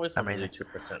 I always Some have to do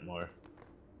reason. 2% more.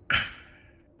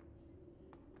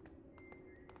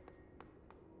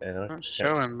 And I Not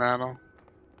showing battle.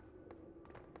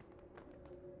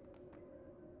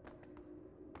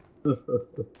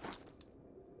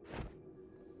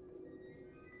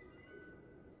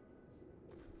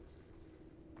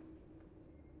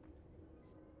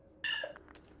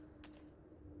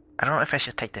 I don't know if if I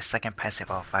should take the second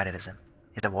passive of Vitalism.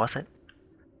 Is it worth it?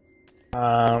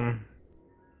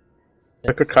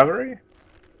 Quick recovery?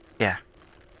 Yeah.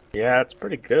 Yeah, it's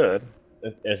pretty good.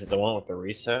 Is it the one with the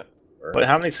reset? Or... But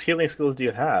how many healing skills do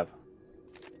you have?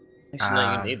 Actually,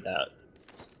 no, you need that.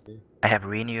 I have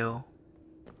Renew,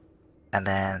 and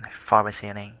then Forest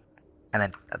Healing, and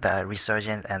then the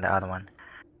Resurgence and the other one.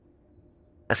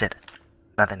 That's it.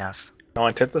 Nothing else. No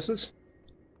antithesis?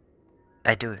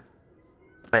 I do.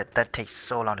 But that takes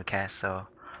so long to cast, so...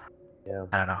 Yeah.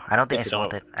 I don't know. I don't think If it's you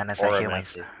worth don't it unless I heal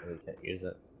myself. We can't use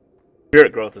it.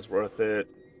 Spirit growth is worth it.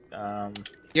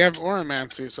 You have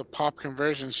Oromancy, so pop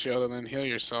Conversion Shield and then heal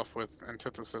yourself with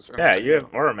Antithesis. Yeah, instant you have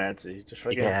heal. Oromancy. Just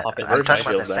fucking Yeah, pop it I'm in talking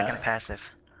shield about the second that. passive.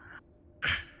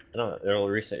 No, it'll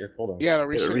reset your cooldown. Yeah, it'll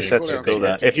It reset, resets your your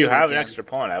cooldown. cooldown. If you have an again. extra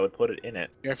point, I would put it in it.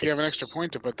 Yeah, if you have an extra It's-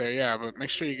 point to put there, yeah, but make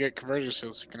sure you get Conversion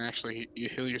Shield so you can actually you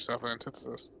heal yourself with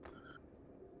Antithesis.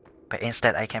 But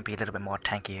instead, I can be a little bit more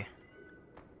tanky.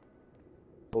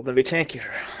 Well, then be tankier.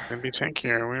 Then be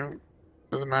tankier. We don't.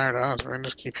 Doesn't matter to us. We're gonna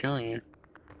just keep healing you.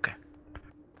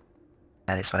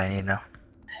 That is what I need to know.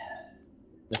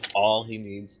 That's all he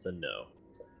needs to know.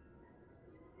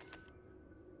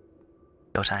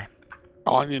 Go time.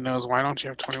 All I need to know is why don't you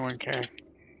have 21k?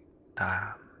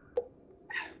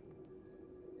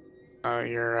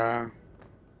 Your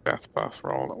death buff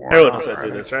roll at war. Everyone said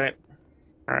do this, right?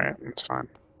 Alright, that's fine.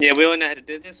 Yeah, we all know how to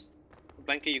do this.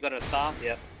 Blanket, you got a star?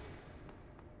 Yep.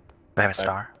 Do I have a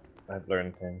star? I've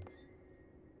learned things.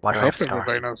 Why I do I hope have a star?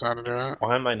 everybody knows how to do it.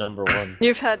 Why am I number one?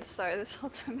 You've had Star this whole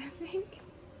time, I think.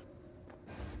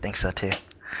 Think so too.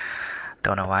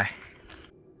 Don't know why.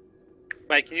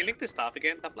 Wait, can you link the staff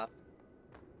again, Tough Love?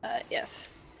 Yes.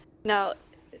 Now,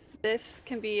 this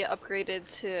can be upgraded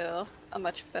to a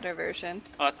much better version.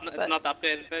 Oh, it's not the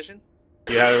upgraded version?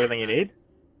 You have everything you need?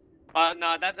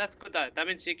 No, that's good though. That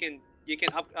means you can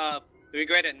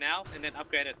regrade it now and then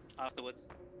upgrade it afterwards.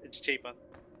 It's cheaper.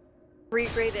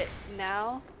 Regrade it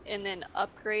now and then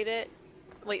upgrade it.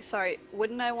 Wait, sorry.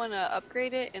 Wouldn't I want to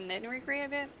upgrade it and then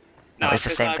regrade it? No, it's the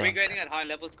because, same thing. regrading at high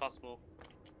levels costs more.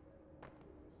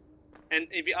 And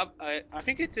if you I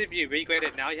think it's if you regrade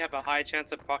it now, you have a higher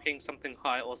chance of proccing something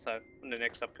high also on the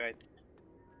next upgrade.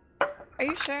 Are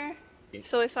you sure?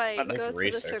 So if I I'd like go to to the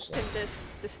research this. Serpentis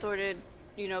distorted,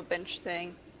 bench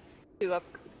thing, to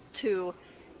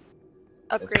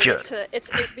upgrade Sure. it to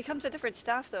it becomes a different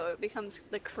staff though. It becomes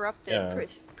the corrupted, Yeah.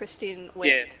 pristine Yeah.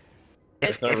 wing.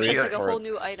 There's no It's reason like a for whole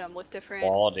new its item with different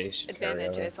quality should carry over.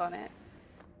 advantages on it.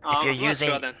 If you're I'm not using,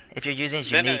 sure then. if you're using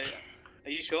Veno, unique,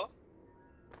 are you sure?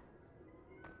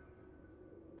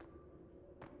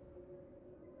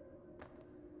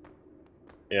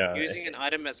 Yeah, Using an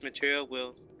item as material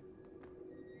will.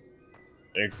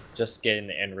 you're just getting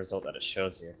the end result that it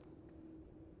shows you.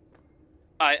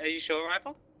 Are you sure,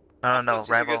 Rival? no, Goes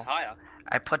rival. higher.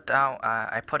 I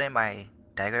put in my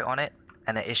dagger on it,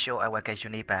 and then it showed I will get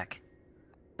unique back.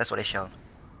 That's what it showed.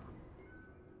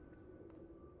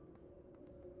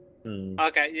 Hmm.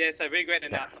 Okay, yeah. So regrade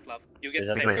it now, Yeah. Tough Love. You get Is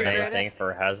the that same the Regrade same regrade. it. thing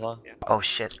for Hasla? Oh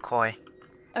shit, Koi.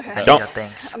 Okay. Say Don't- your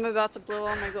things. I'm about to blow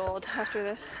all my gold after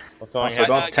this. What's on Also, your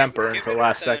don't give- temper give until him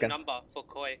last the second. Number for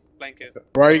Koi blanket.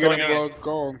 Why are you What's gonna on blow your-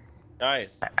 gold?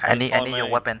 Guys, I need on your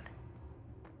my- weapon.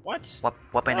 What?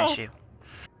 Weapon No. and shield.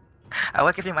 I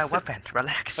will give you my weapon.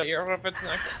 Relax. But your weapon's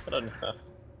not good enough.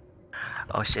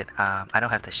 Oh shit. I don't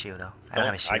have the shield though. I don't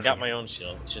have a shield. I got for my you. own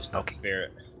shield. It's just not Okay.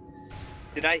 spirit.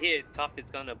 Did I hear Tough is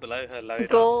gonna blow her load?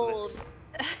 Gold.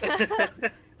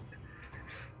 afterwards?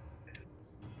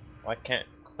 Why can't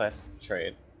Quest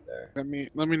trade there? Let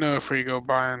me know if we go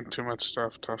buying too much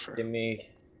stuff, Tougher. Give me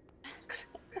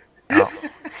Oh,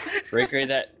 regrade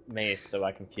that mace so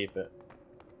I can keep it.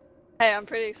 Hey, I'm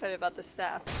pretty excited about the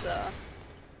staff. So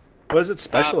What is its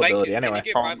special Blanket, ability anyway? Can you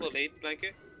give Follow Rival me. lead,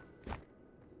 Blanket?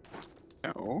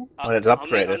 No. When it's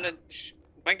upgraded.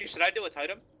 Blanket, should I do a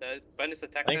totem? The bonus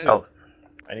attack Thank totem? oh.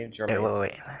 I need your Wait, mace.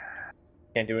 wait.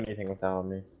 Can't do anything without a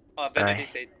mace. Oh, Sorry. Vanity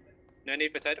seed. No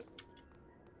need for totem?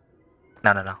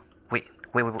 No.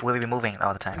 We'll be moving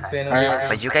all the time. Fano I DC. have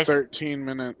But you guys- 13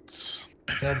 minutes.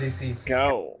 Fano DC.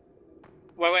 Go!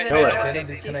 Wait. Kill it. Fano no,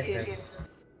 disconnected.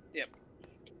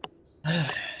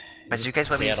 But you guys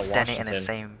will be Seattle, standing in the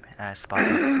Washington. same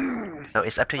spot. So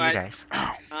it's up to you Alright. guys.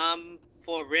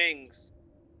 For rings.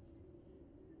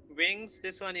 Rings,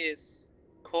 this one is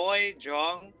Koi,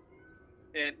 Jong,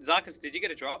 and Zarkus, did you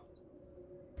get a drop?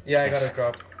 Yeah, I got a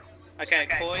drop. Okay,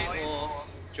 Koi or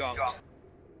Jong.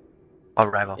 Or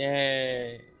rival.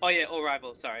 Yay! Oh yeah, or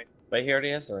Rival, sorry. But he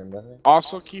already has the ring, doesn't he?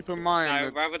 Also keep in mind No,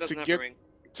 that Rival doesn't have a ring.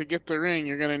 to get the ring,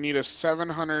 you're gonna need a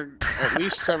 700, at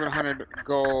least 700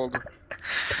 gold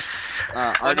Oh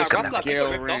no, Argus Ruffler, and people Gale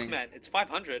ripped off, Ring. man. It's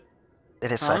 500.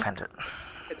 It is Huh? 500.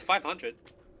 It's 500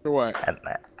 For what? And,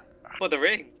 for the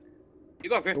ring. You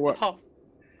got ripped What? off.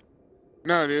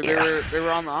 No, dude, Yeah. they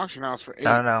were on the auction house for 8.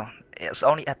 no, it's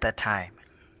only at that time.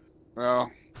 Well,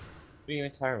 What are you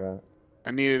even talking about?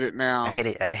 I needed it I now. hate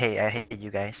it. I hate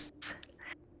you guys.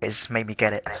 It's made me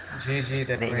get it. GG,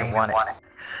 that Didn't even ring. want it.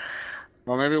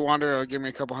 Well, maybe Wander will give me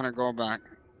a couple hundred gold back.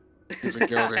 He's a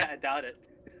guilty. I doubt it.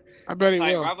 I bet he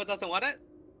Alright, will. Rival doesn't want it?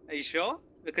 Are you sure?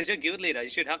 Because you're guild leader, you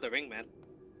should have the ring, man.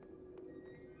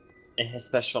 It has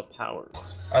special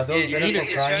powers. Are those you better need for it-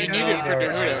 It prime shows you you need it for or-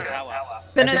 Dehuda. power.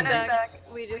 Venom's think- back.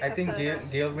 We just I have think to.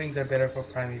 Gale rings are better for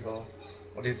primeval.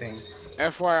 What do you think?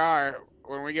 FYI,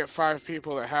 when we get 5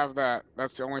 people that have that,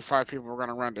 that's the only 5 people we're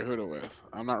gonna run Dehuda with.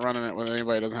 I'm not running it with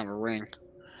anybody that doesn't have a ring.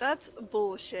 That's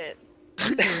bullshit.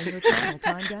 User in your channel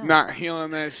timed out. Not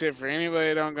healing that shit for anybody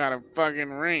that don't got a fucking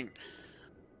ring.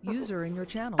 User in your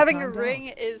channel Having a timed out. ring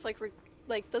is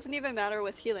like doesn't even matter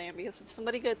with healing because if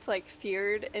somebody gets like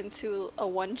feared into a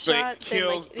one shot, then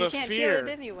kills like you the can't heal it fear.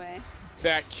 anyway.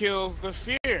 That kills the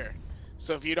fear.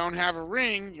 So if you don't have a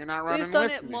ring, you're not running We've done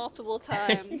with it me. multiple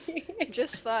times,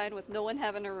 just fine with no one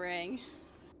having a ring.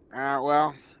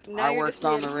 Well, Now I you're worked just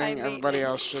on being the ring. high Everybody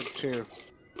else maintenance. should too.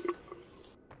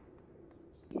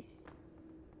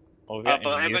 Oh, we But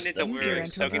got everyone used needs a to User ring, doing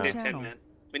so we can do entered 10 channel. man.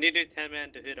 We need to do 10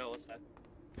 man to Huda also.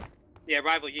 Yeah,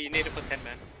 Rival, you need it for 10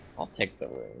 man. I'll take the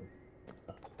ring.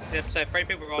 Yep, so 3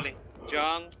 people rolling.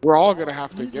 Jung, We're all gonna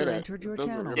have to User get it. entered your It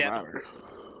doesn't channel. really Yeah. matter.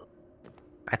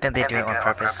 I think they do it on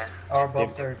purpose. Our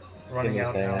buffs are running Give me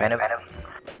out the- now.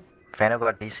 Venom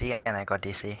got DC and I got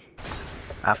DC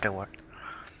afterward.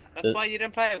 that's why you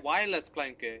didn't play wireless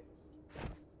Planker.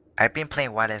 I've been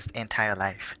playing wireless entire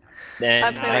life. Then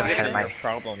I play that's wireless. been your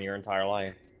problem your entire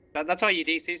life. That's why you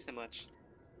DC so much.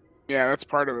 Yeah, that's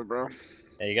part of it, bro.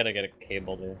 Yeah, you gotta get a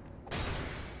cable, dude.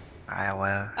 I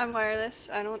will. I'm wireless.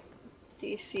 I don't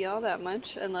DC all that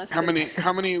much unless How many it's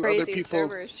other crazy people?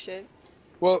 server shit.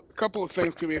 Well, a couple of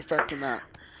things could be affecting that.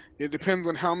 It depends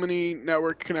on how many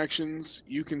network connections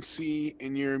you can see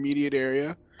in your immediate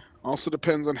area. Also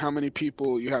depends on how many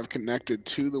people you have connected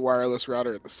to the wireless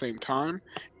router at the same time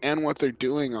and what they're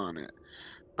doing on it.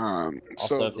 Also,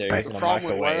 So if they're the using a problem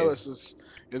with microwave. wireless is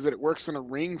that it works in a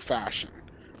ring fashion.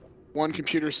 One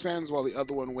computer sends while the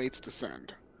other one waits to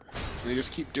send. And they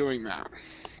just keep doing that.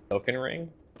 Token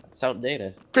ring? It's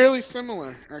outdated. Fairly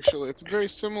similar, actually. It's a very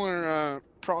similar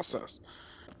process.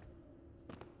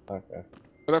 Okay.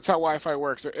 But that's how Wi-Fi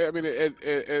works. I mean, it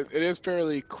is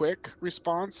fairly quick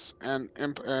response and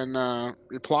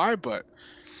reply, but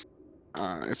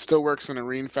it still works in a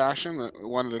ring fashion,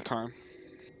 one at a time.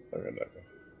 Okay.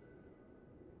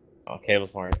 Oh,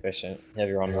 cable's more efficient. You have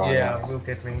your own run. Yeah, we'll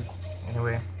get rings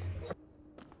anyway.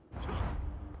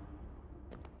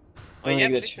 Oh, yeah,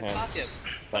 give but it a it's not chance.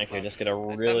 Thank you. Just get a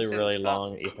It's really, 17 really stuff.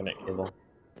 long Ethernet cable.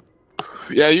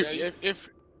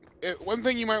 Yeah, one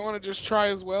thing you might want to just try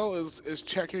as well is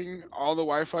checking all the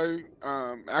Wi-Fi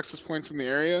access points in the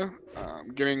area.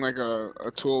 Getting like a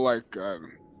tool like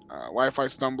Wi-Fi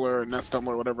Stumbler, Net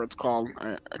Stumbler, whatever it's called.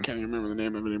 I can't even remember the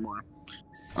name of it anymore.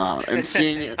 And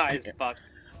seeing High as fuck.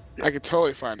 I could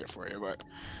totally find it for you, but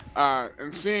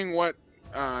and seeing what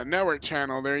network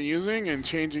channel they're using and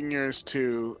changing yours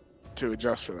to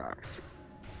adjust for that.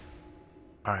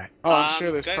 Alright. Oh, I'm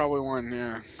sure there's good. probably one.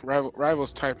 Yeah,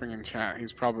 Rival's typing in chat.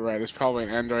 He's probably right. There's probably an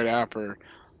Android app or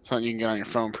something you can get on your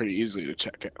phone pretty easily to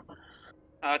check it.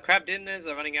 Crab dinners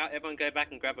are running out. Everyone go back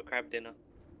and grab a crab dinner.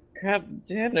 Crab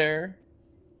dinner?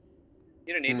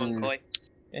 You don't need one, Koi.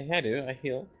 Yeah, I do. I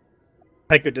heal.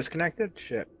 I got disconnected?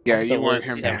 Shit. Yeah, I'm you the want lowest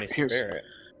him. 70 He, spirit.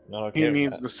 Not okay he with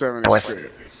needs that. the 70 Was-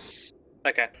 spirit.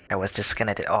 Okay. I was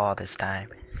disconnected all this time.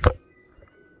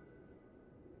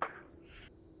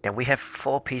 Yeah, we have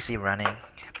 4 PC running,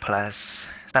 plus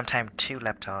sometimes 2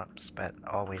 laptops, but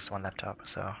always 1 laptop,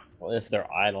 so... Well, if they're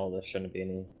idle, there shouldn't be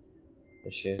any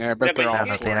issue. Yeah, I Yeah, bet but they're you all can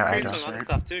no, get they're not recruits idle. on other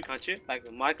stuff too, can't you?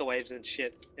 Like microwaves and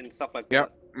shit and stuff like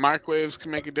Yep. Microwaves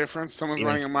can make a difference. Someone's Even-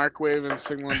 running a microwave and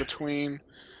signal in between.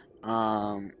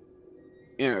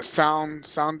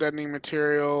 Sound deadening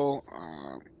material.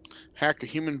 Heck, a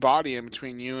human body in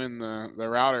between you and the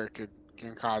router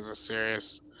can cause a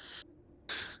serious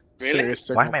Really? serious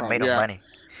Why signal am I problem. made Yeah. of money?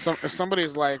 If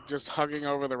somebody's like just hugging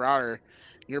over the router,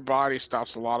 your body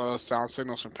stops a lot of those sound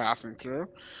signals from passing through.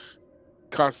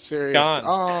 Cause serious. Gone.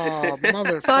 Oh,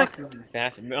 motherfucker!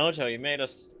 Fast Mojo, you made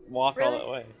us walk all Really?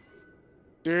 that way.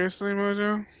 Seriously,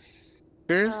 Mojo?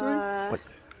 Seriously? Uh,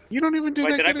 You don't even do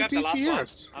Wait, that did I good at grab the last one?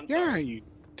 DPS. I'm Yeah, sorry. you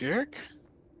dick.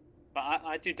 But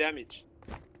I do damage.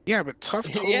 Yeah, but Tough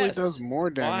totally Yes. does more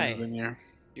damage Why? than you.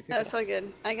 You pick that's it up. all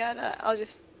good. I got. I'll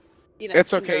just you know.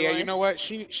 It's okay. Yeah, Timberline. you know what?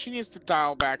 She needs to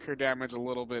dial back her damage a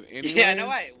little bit. Anyways. Yeah, no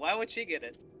way. Why would she get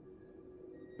it?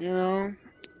 You know,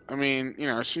 I mean, you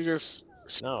know, she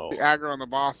No. aggro on the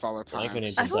boss all the Blanco time.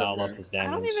 needs I to She's don't- dial up his damage.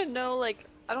 I don't even know, like,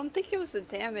 I don't think it was the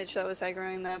damage that was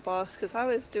aggroing that boss, because I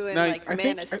was doing, No, like, I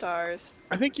mana think- stars.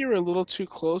 I think you were a little too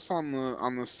close on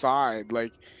the side.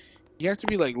 Like, you have to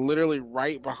be like literally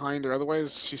right behind her,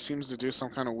 otherwise she seems to do some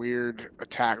kind of weird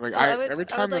attack. Like Well, every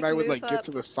time that like, I would move like get up.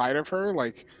 to the side of her,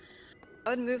 like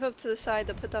I would move up to the side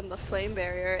to put down the flame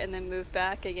barrier, and then move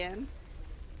back again.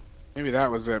 maybe that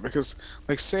was it. Because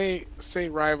like say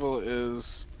rival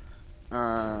is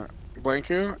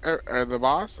Blanku or the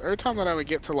boss. Every time that I would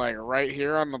get to like right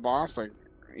here on the boss, like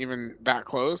even that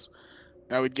close,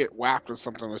 I would get whacked with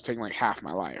something that was taking like half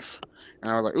my life. And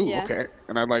I was like, ooh, Yeah. okay.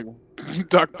 And I'd like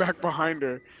duck back behind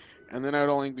her, and then I'd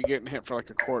only be getting hit for like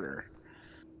a quarter.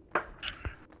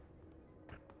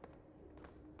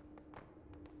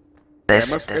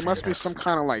 It must be some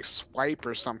kind of like swipe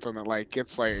or something that like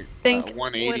gets like I think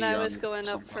 180. when I was on going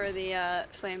up something. for the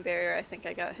flame barrier, I think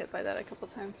I got hit by that a couple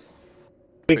times.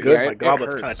 Be But good. yeah, My it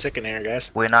goblet's hurts. kind of ticking here,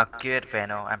 guys. We're not good,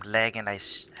 Veno. I'm lagging like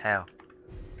hell.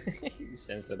 You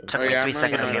sensitive. Took Oh me yeah, 3 I'm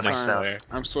seconds to running heal out of time. myself.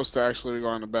 I'm supposed to actually be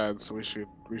going to bed, so we should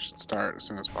start as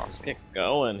soon as Let's possible. get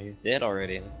going. He's dead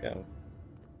already. Let's go.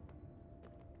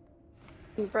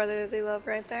 Brotherly love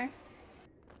right there.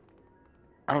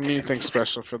 I don't need anything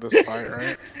special for this fight,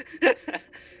 right?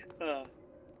 Uh,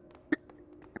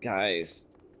 Guys,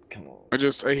 come on.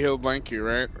 I healed Blanky,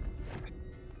 right?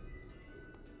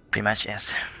 Pretty much,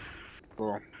 yes.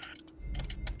 Cool.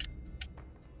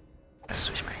 Let's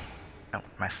switch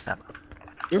my step.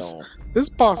 This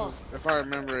boss is, if I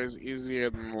remember, is easier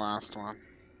than the last one.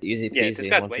 Easy Yeah, this peasy.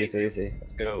 guy's 1, way 2, easier. 3.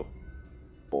 Let's go.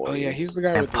 Boys. Oh yeah, he's the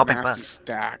guy And with the popping nasty butts.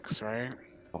 stacks, right?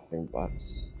 Popping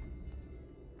butts.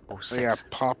 Oh, Oh yeah, 6.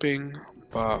 popping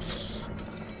buffs.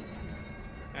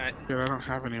 Alright. Dude, I don't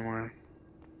have any more.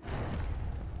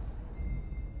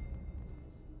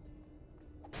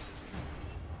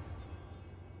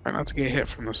 Try not to get hit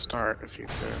from the start if you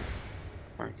could.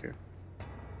 Thank you.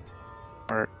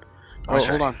 Alright. Oh,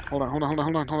 sorry. hold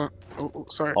on. Oh,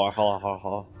 sorry.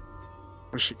 Ha.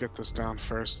 We should get this down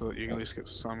first so that you can at least get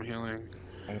some healing.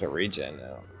 I gotta regen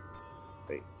now.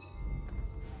 Wait.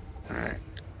 Alright.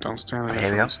 Don't stand there.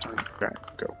 Here we go. Okay,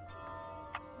 go.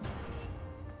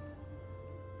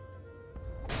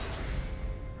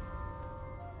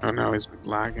 Oh no, he's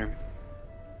lagging.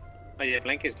 Oh yeah,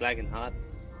 Blank is lagging hard.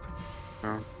 Oh.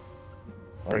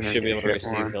 Or you gonna should be get able to hit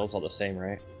receive more. heals all the same,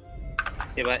 right?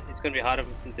 Yeah, but it's gonna be harder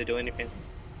for him to do anything.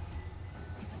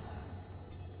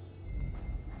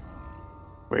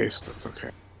 Waste, that's okay.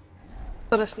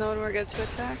 Let us know when we're good to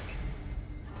attack.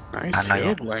 Nice not heal,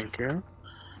 yet. Blanca.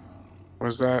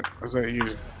 Was that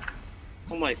you?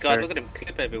 Oh my god, Sure. look at him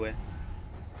clip everywhere.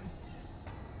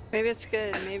 Maybe it's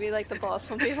good. Maybe like the boss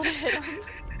won't be able to hit him.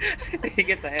 He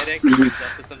gets a headache and wakes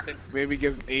up or something. Maybe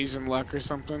get Asian luck or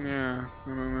something? Yeah, I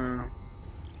don't know.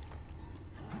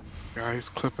 Yeah, he's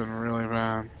clipping really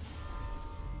bad.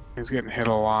 He's getting hit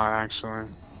a lot, actually.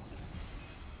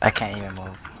 I can't even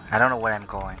move. I don't know where I'm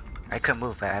going. I could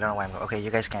move, but I don't know where I'm going. Okay,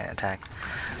 you guys can't attack.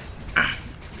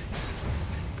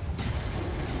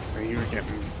 You were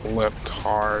getting blipped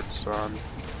hard, son.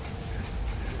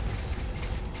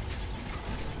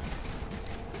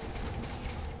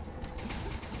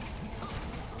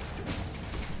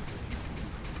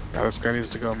 Yeah, this guy needs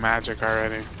to go magic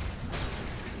already.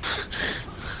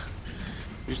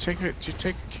 Did you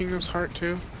take Kingdom's Heart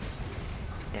too?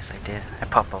 Yes, I did. I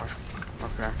popped both.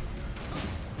 Okay.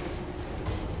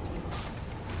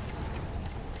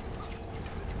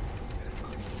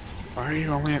 Why are you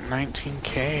only at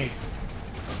 19k?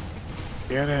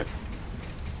 Get it.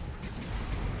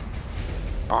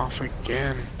 Off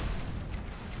again.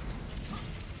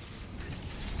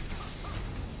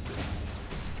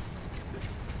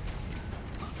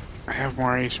 I have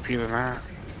more HP than that.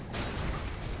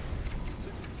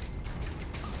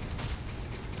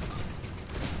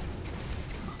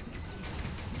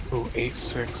 Ooh,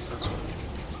 8-6, that's what.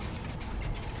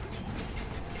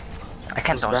 I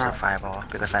can't What's dodge that? the fireball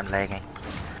because I'm lagging.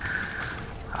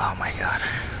 Oh my god.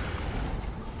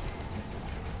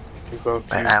 We both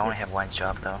But used I it. only have one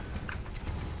job though.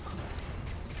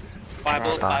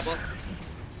 Fireball, Boss. fireball.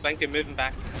 Blank, you're moving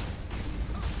back.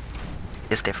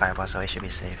 It's the fireball, so I should be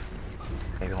safe.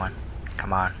 Maybe one.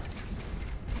 Come on.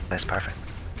 That's perfect.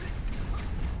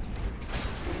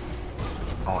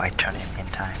 Oh, I turned it in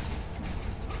time.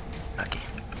 Lucky.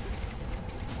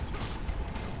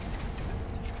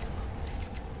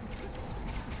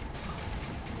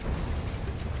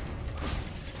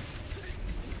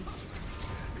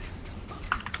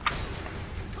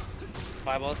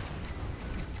 Fireballs.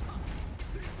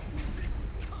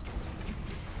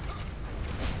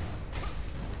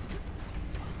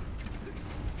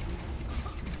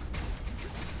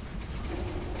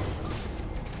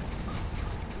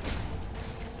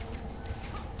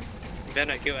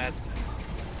 Venom, kill ads.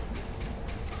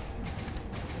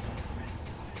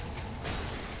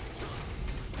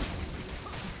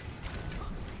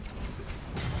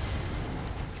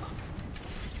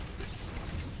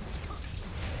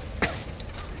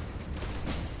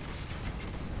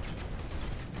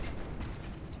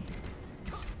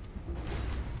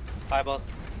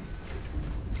 Fireballs.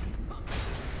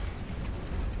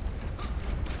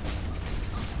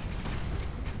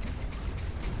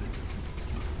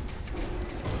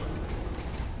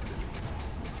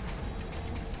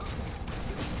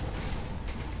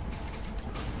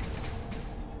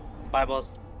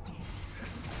 Fireballs.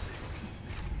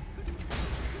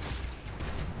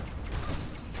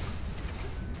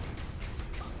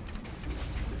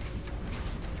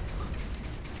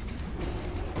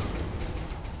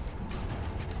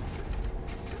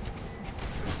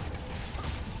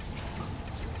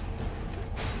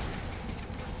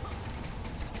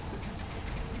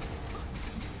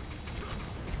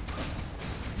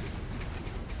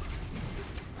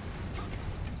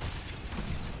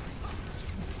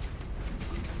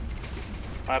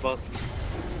 Fireballs.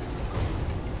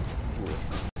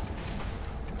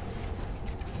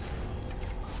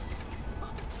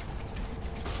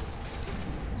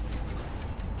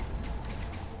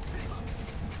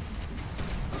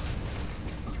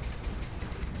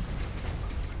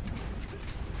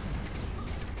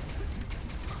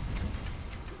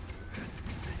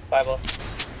 Fireball.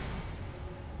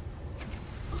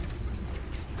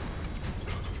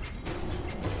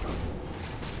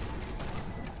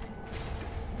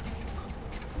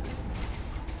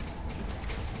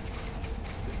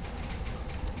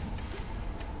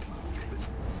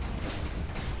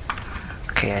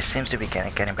 Okay, it seems to be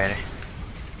getting better.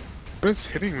 What is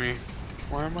hitting me?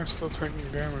 Why am I still taking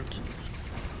damage?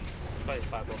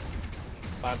 Fireball.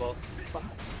 Fireball.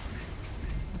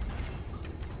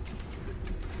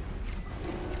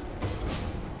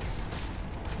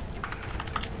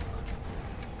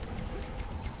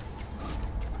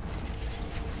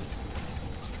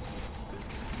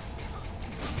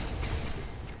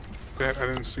 I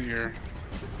didn't see your.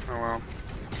 Oh well.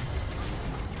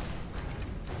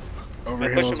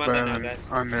 Overheal's better than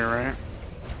under, right?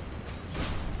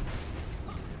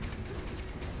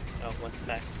 Oh, one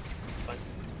stack. One.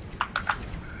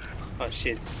 Oh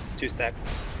shit, two stack.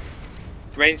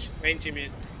 Range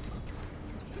immune.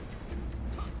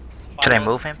 Should I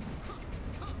move him?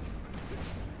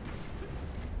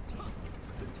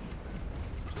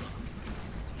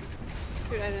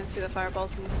 Dude, I didn't see the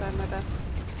fireballs on the side, my bad.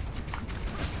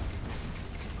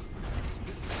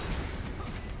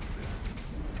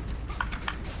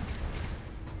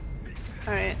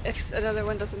 Alright, if another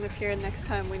one doesn't appear next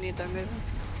time, we need to move him.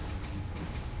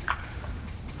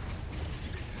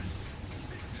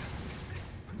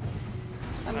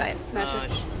 I might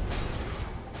magic.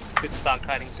 Could start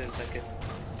kiting soon, thank you.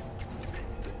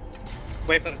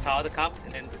 Wait for the tower to come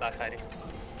and then start kiting.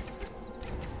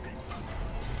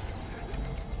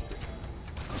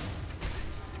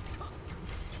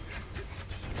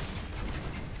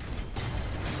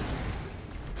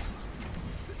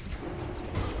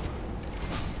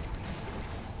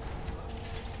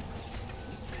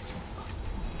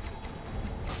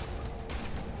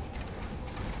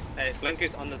 Hey,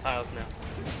 Blinker's on the tiles now.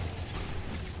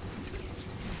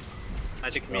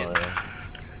 Magic immune. Oh, yeah.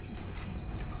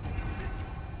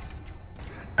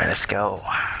 Alright, let's go.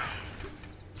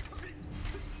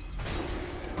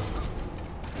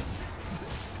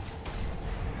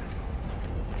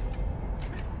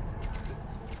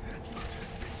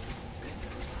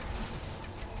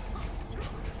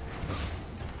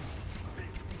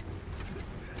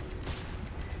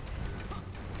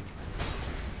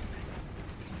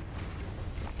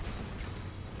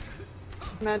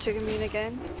 Magic immune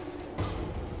again.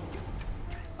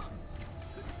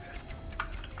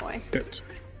 Boy.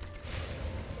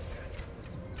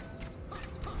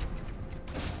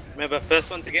 Remember, first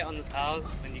one to get on the towers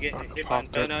when you get hit by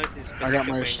Inferno is I got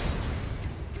my. wings.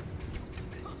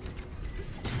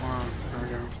 Wow, there we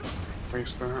go.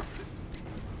 Waste that.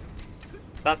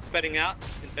 Start spreading out.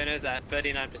 Inferno's at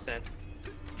 39%.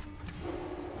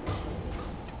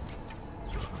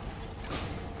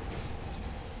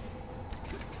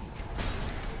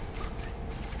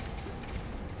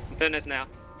 Inferno's now.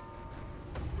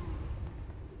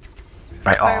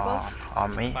 Right, Fireballs.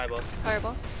 on me. Fireballs.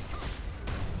 Fireballs.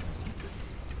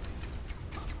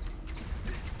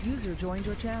 User joined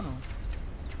your channel.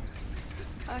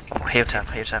 Okay. Heal tap,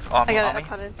 heal tap. Army, I got it. I army.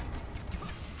 potted.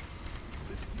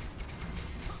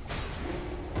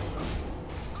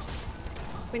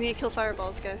 We need to kill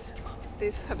fireballs, guys.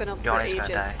 These have been up Your for is gonna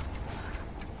ages. die.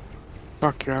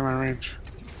 Fuck, you're out of my range.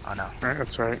 Oh no. Alright,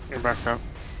 that's right. You're back up.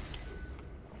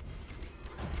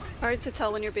 Hard to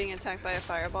tell when you're being attacked by a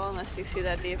fireball unless you see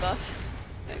that debuff.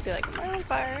 I'd be like, am I on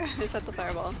fire? Is that the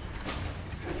fireball?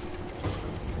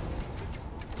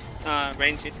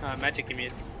 Range, magic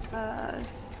immune.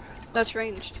 That's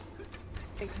ranged.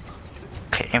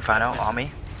 Okay, Inferno,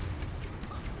 army.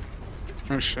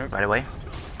 Oh shit. Right away.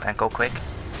 And go quick.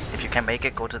 If you can make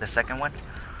it, go to the second one.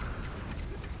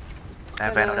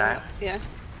 And Venom die. Yeah.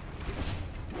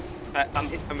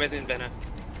 I'm resident Venom.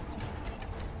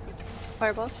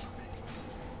 Fireballs.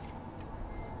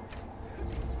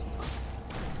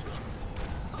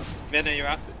 Venom, you're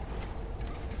up.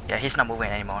 Yeah, he's not moving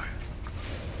anymore.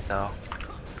 So,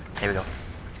 here we go.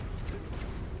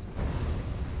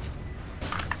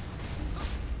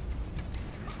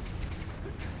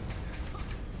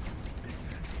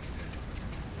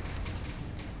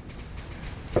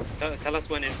 Tell us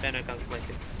when Inferno comes like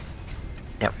it.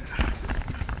 Yep.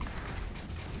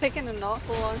 Taking an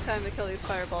awful long time to kill these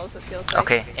fireballs, it feels like.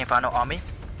 Okay, Inferno army.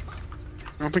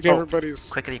 I don't think everybody's...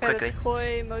 Quickly, Okay, quickly. that's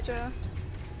Koi, Mojo.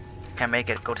 Can make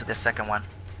it, go to the second one.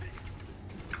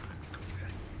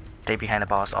 Stay behind the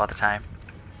boss all the time.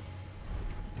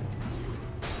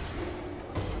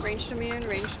 Ranged immune,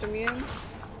 ranged immune.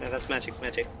 Yeah, that's magic.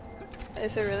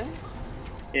 Is it really?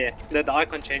 Yeah, the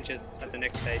icon changes at the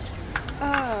next stage.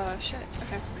 Oh, shit.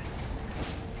 Okay.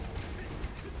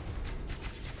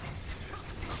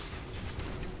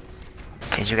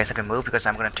 Okay, you guys have to move because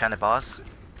I'm gonna turn the boss.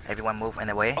 Everyone move in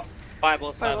the way.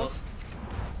 Fireballs. Fireballs.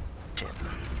 Shit.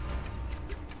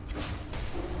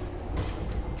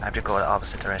 I have to go the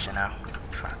opposite direction now.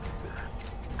 Fuck.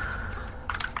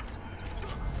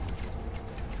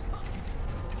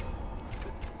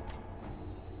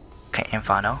 Okay,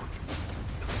 Inferno.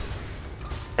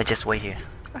 Let's just wait here.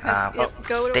 Okay, yep.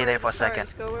 Go to stay where there for a Star second.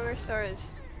 is. Go where Star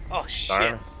is. Oh shit.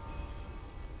 Stars.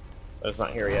 But it's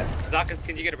not here yet. Zakas,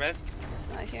 can you get a rest?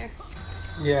 Not here.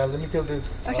 Yeah, let me kill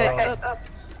this. Okay, up.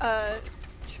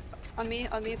 On me,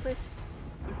 please.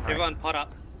 Everyone, pot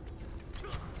up.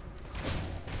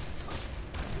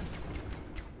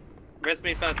 Res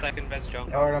me first, I can res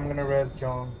John. Alright, I'm gonna res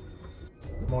John.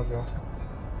 Mojo.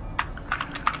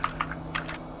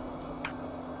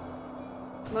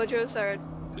 Mojo's our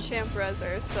champ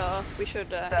reser, so we should,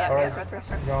 yeah, Alright, res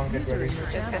first. John, get User ready. in your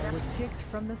channel was kicked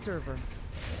from the server.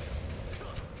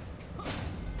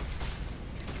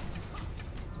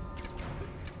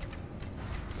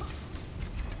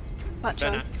 Hot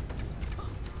John. Venom.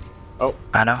 Oh,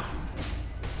 I know.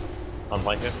 on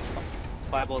blanket.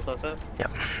 Fireballs also.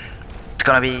 Yep. It's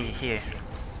gonna be here.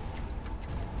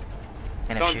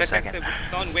 In a Someone few seconds.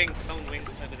 someone wings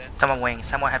over there.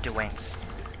 Someone have to wings.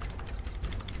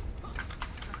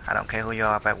 I don't care who you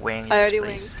are, but wings, I already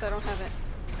please. wings, I don't have it.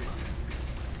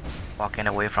 Walking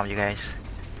away from you guys.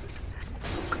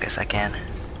 Quick as I can.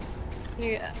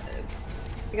 You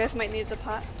guys might need the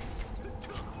pot.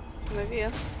 Maybe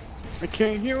yeah. I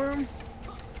can't heal him?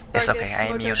 It's Vargas, okay, I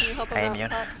am Mojo, immune. can you help I am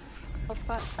him out? immune. Health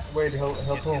pot. Wait, help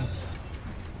whom?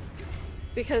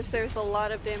 Because there's a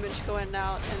lot of damage going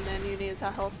out, and then you need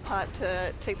a health pot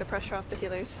to take the pressure off the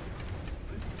healers.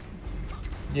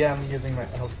 Yeah, I'm using my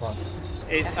health pots.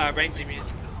 It's range immune.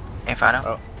 Inferno.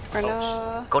 Oh. Or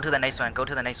no. Go to the next one. Go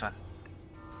to the next one.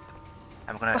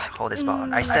 I'm gonna hold this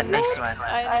spot. I said next one.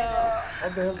 I know.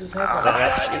 What the hell just Oh,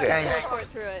 happened? you guys. Teleport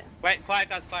through it. Wait, quiet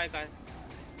guys.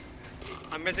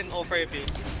 I'm resing all three of you.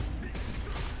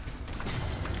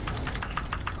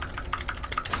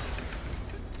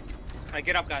 Alright,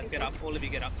 get up guys, get up. All of you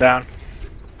get up. Down.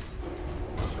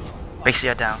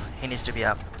 Vixia down. He needs to be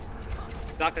up.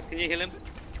 Zakas, can you heal him?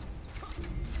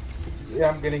 Yeah,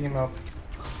 I'm getting him up.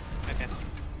 Okay.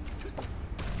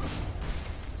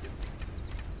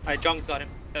 Alright, Jong's got him.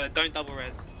 Don't double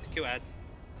res. Q ads.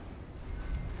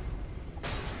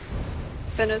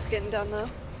 Venom's getting down low.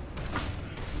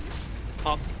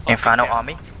 Pop. Inferno fix it.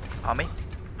 army.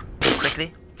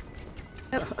 Quickly.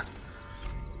 How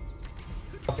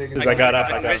big is As I got up, I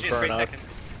I can got res you in 3 burned up. seconds.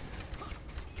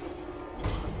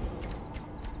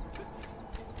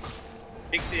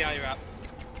 Big CR, you're up.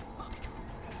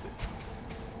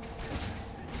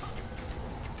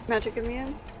 Magic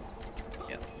immune.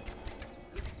 Yep.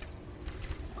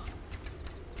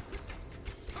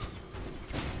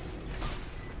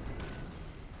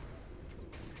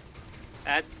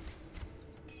 Ads.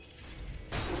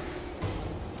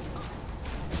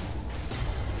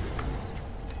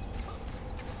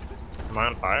 I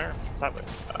on fire? What's happening?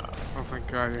 Oh thank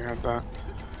God you had that.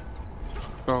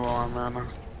 So low on mana.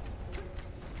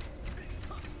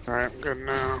 Alright, I'm good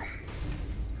now.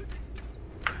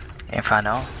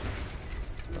 Inferno.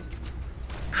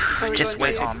 Are we Just going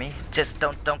wait to- on me. Just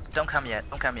don't come yet.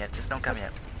 Don't come yet. Just don't come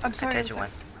yet. I'm sorry, I I'm catch you sorry.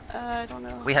 one. I don't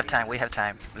know. We have time. We have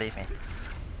time. Believe me.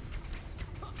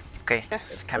 Okay, Yeah.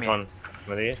 come Which here. one?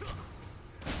 One of these?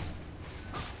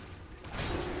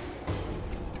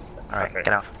 Alright, Okay.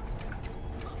 get off.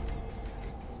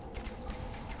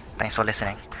 Thanks for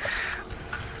listening.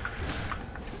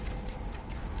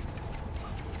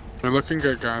 You're looking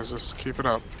good, guys. Just keep it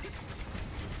up.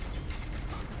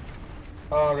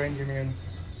 Oh, range immune.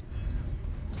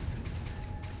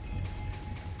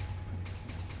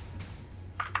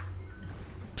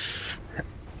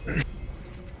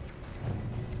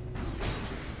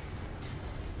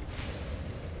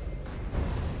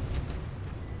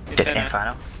 Did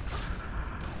Inferno.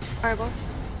 Fireballs.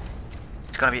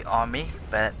 It's gonna be on me,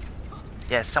 but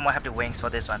yeah, someone have the wings for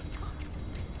this one.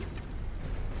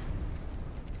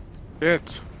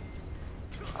 It.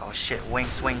 Oh shit,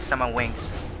 wings, wings, someone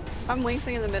wings. I'm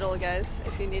wingsing in the middle, guys,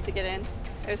 if you need to get in.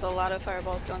 There's a lot of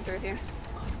fireballs going through here.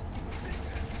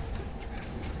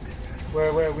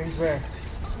 Where, wings where?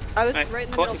 I was right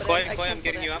in the middle, but Koi, I I'm canceled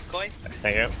getting it. you up, Koi.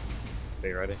 Thank you.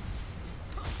 Be ready.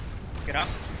 Get up.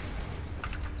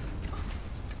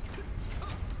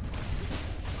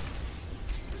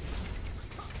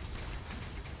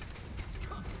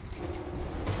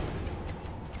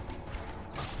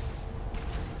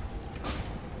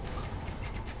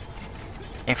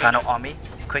 Inferno on me.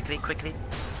 Quickly, quickly.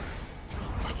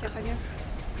 I can't find you.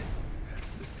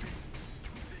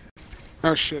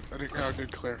 Oh shit, I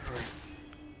did clear.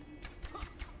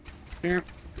 Can't.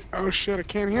 Oh shit, I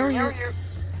can't hear you.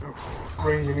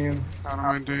 Range immune. Out of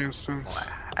my day instance.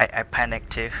 I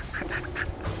panicked too.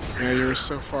 Yeah, you were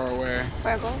so far away.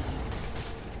 Fireballs.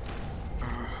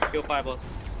 Kill fireballs.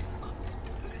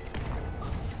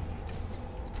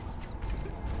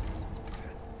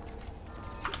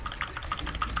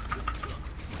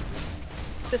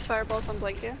 This fireball's on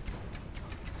Blanket.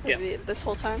 Yeah. This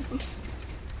whole time.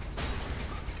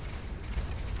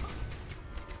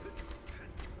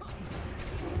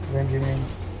 Range immune.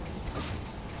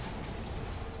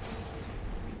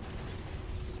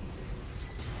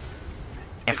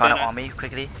 Inferno on me,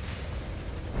 quickly.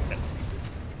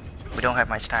 We don't have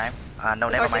much time. No,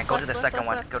 never mind. Go to the second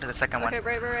one. Go to the second one. Okay,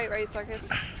 right,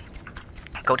 Sarkis.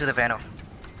 Go to the Vano.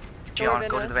 Gion,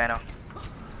 go to the Vanos. Vano.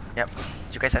 Yep.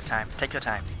 You guys have time. Take your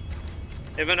time.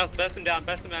 Everyone else, burst them down,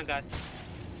 guys.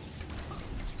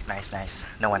 Nice, nice.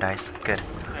 No one dies. Good.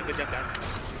 Alright, good job, guys.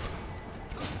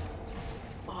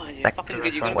 Oh, yeah, Back fucking to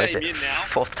good. You got what is that it? immune now?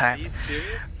 Fourth Are time. you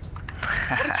serious?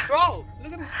 What a troll!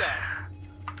 Look at this guy.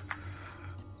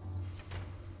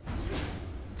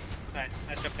 Alright,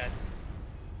 nice job, guys.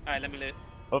 Alright, let me loot.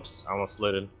 Oops, I almost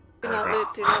looted. Do not loot,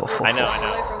 do not loot. I know, Stay I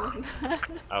know. away from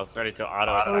him. I was ready to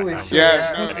auto attack. Holy him. shit.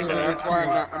 Yeah, no, Yeah, that's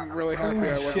why I'm really happy I Holy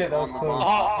wasn't shit, that was on the close.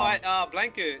 boss. Oh, alright,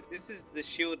 Blanco, this is the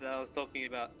shield that I was talking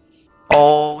about.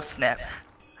 Oh snap.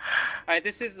 Alright,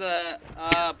 this is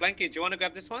Blanco, do you want to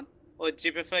grab this one? Or do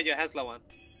you prefer your Hasla one?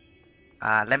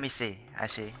 Let me see.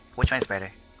 Actually, which one is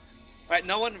better? Alright,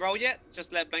 no one roll yet?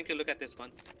 Just let Blanco look at this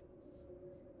one.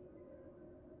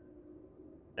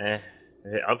 It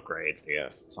upgrades, I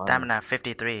guess. It's fine. Stamina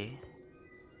 53.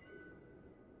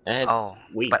 It's Oh,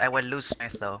 weak. but I will lose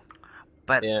strength though.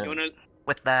 But Yeah. You wanna...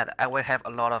 with that, I will have a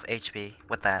lot of HP.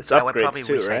 With that, It's I would upgrades probably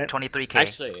too, reach like right? 23k.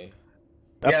 Actually,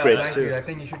 Yeah, Upgrades thank too. you. I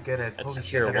think you should get it. It's Holy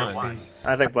tier shit, that one. HP.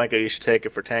 I think Blanco, you should take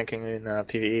it for tanking in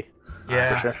PvE.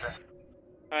 Yeah. For sure.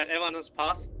 Alright, everyone else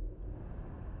pass.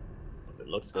 it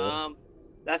looks good.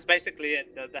 That's basically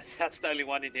it. That's the only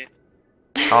one in here.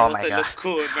 Oh also my god. look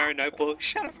cool in Marinople.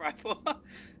 Shut up, Rival.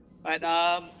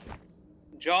 Alright,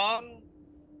 John,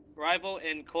 Rival,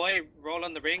 and Koi roll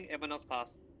on the ring. Everyone else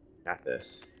pass. Got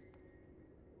this.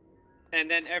 And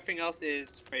then everything else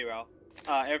is free roll.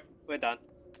 We're done.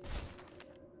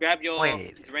 Grab your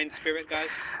Wait. Drain Spirit, guys.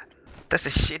 That's a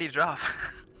shitty drop.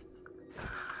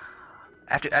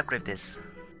 I have to upgrade this.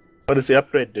 What does the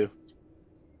upgrade do?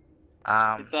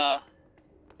 It's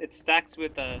it stacks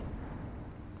with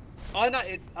oh no,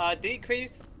 it's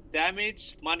decrease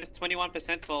damage minus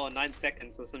 21% for 9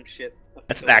 seconds or some shit.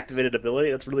 That's an activated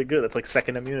ability? That's really good. That's like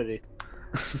second immunity.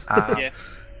 Yeah.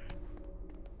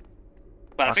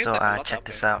 But I think Also, it's like a lot check up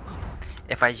this there. out.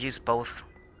 If I use both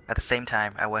at the same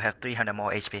time, I will have 300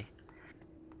 more HP.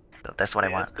 So that's what I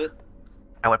Yeah, want. that's good.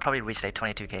 I would probably reach like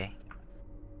 22k.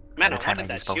 Man, the I time wanted I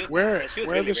that use both. shield. Where? That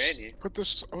shield's Where really this? rare here. Put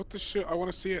this. What the shit? I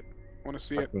want to see it. I want to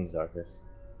see it. Fucking Zarkus.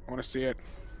 I want to see it.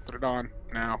 Put it on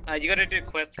now. You gotta do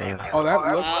quest There you right. go. Oh,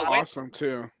 that looks wait. awesome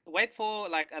too. Wait for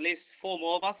like at least 4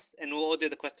 more of us, and we'll all do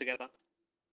the quest together.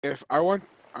 If I want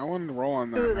to roll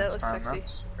on that. Ooh, next that looks time. sexy.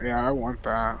 Yeah, I want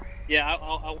that. Yeah, I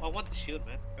want the shield,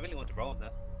 man. I really want to roll on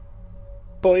that.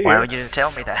 Why would you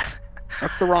tell me that?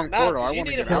 That's the wrong No, portal. I 'cause you want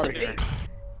to need get to out build of a here. big.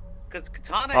 Because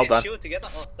katana Well and done. shield together,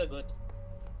 oh, so good.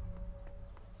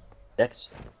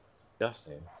 That's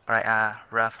disgusting. Alright,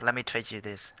 Ruff, let me trade you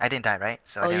this. I didn't die, right?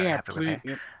 So I Oh don't yeah, have to please. repair.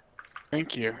 Yeah.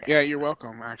 Thank you. Yeah, you're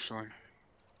welcome. Actually.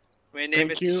 Rename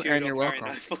Thank it to you, shield and or you're Marin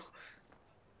welcome. rifle.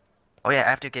 Oh yeah, I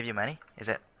have to give you money? Is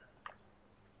it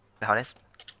how it is?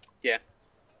 Yeah.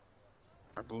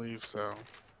 I believe so.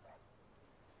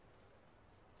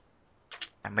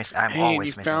 I'm Hey,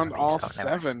 always you missing found money, all so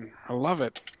never. 7. I love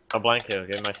it. Oh, Blanco,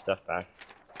 give my stuff back.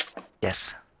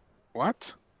 Yes.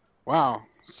 What? Wow.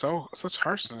 Such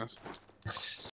harshness.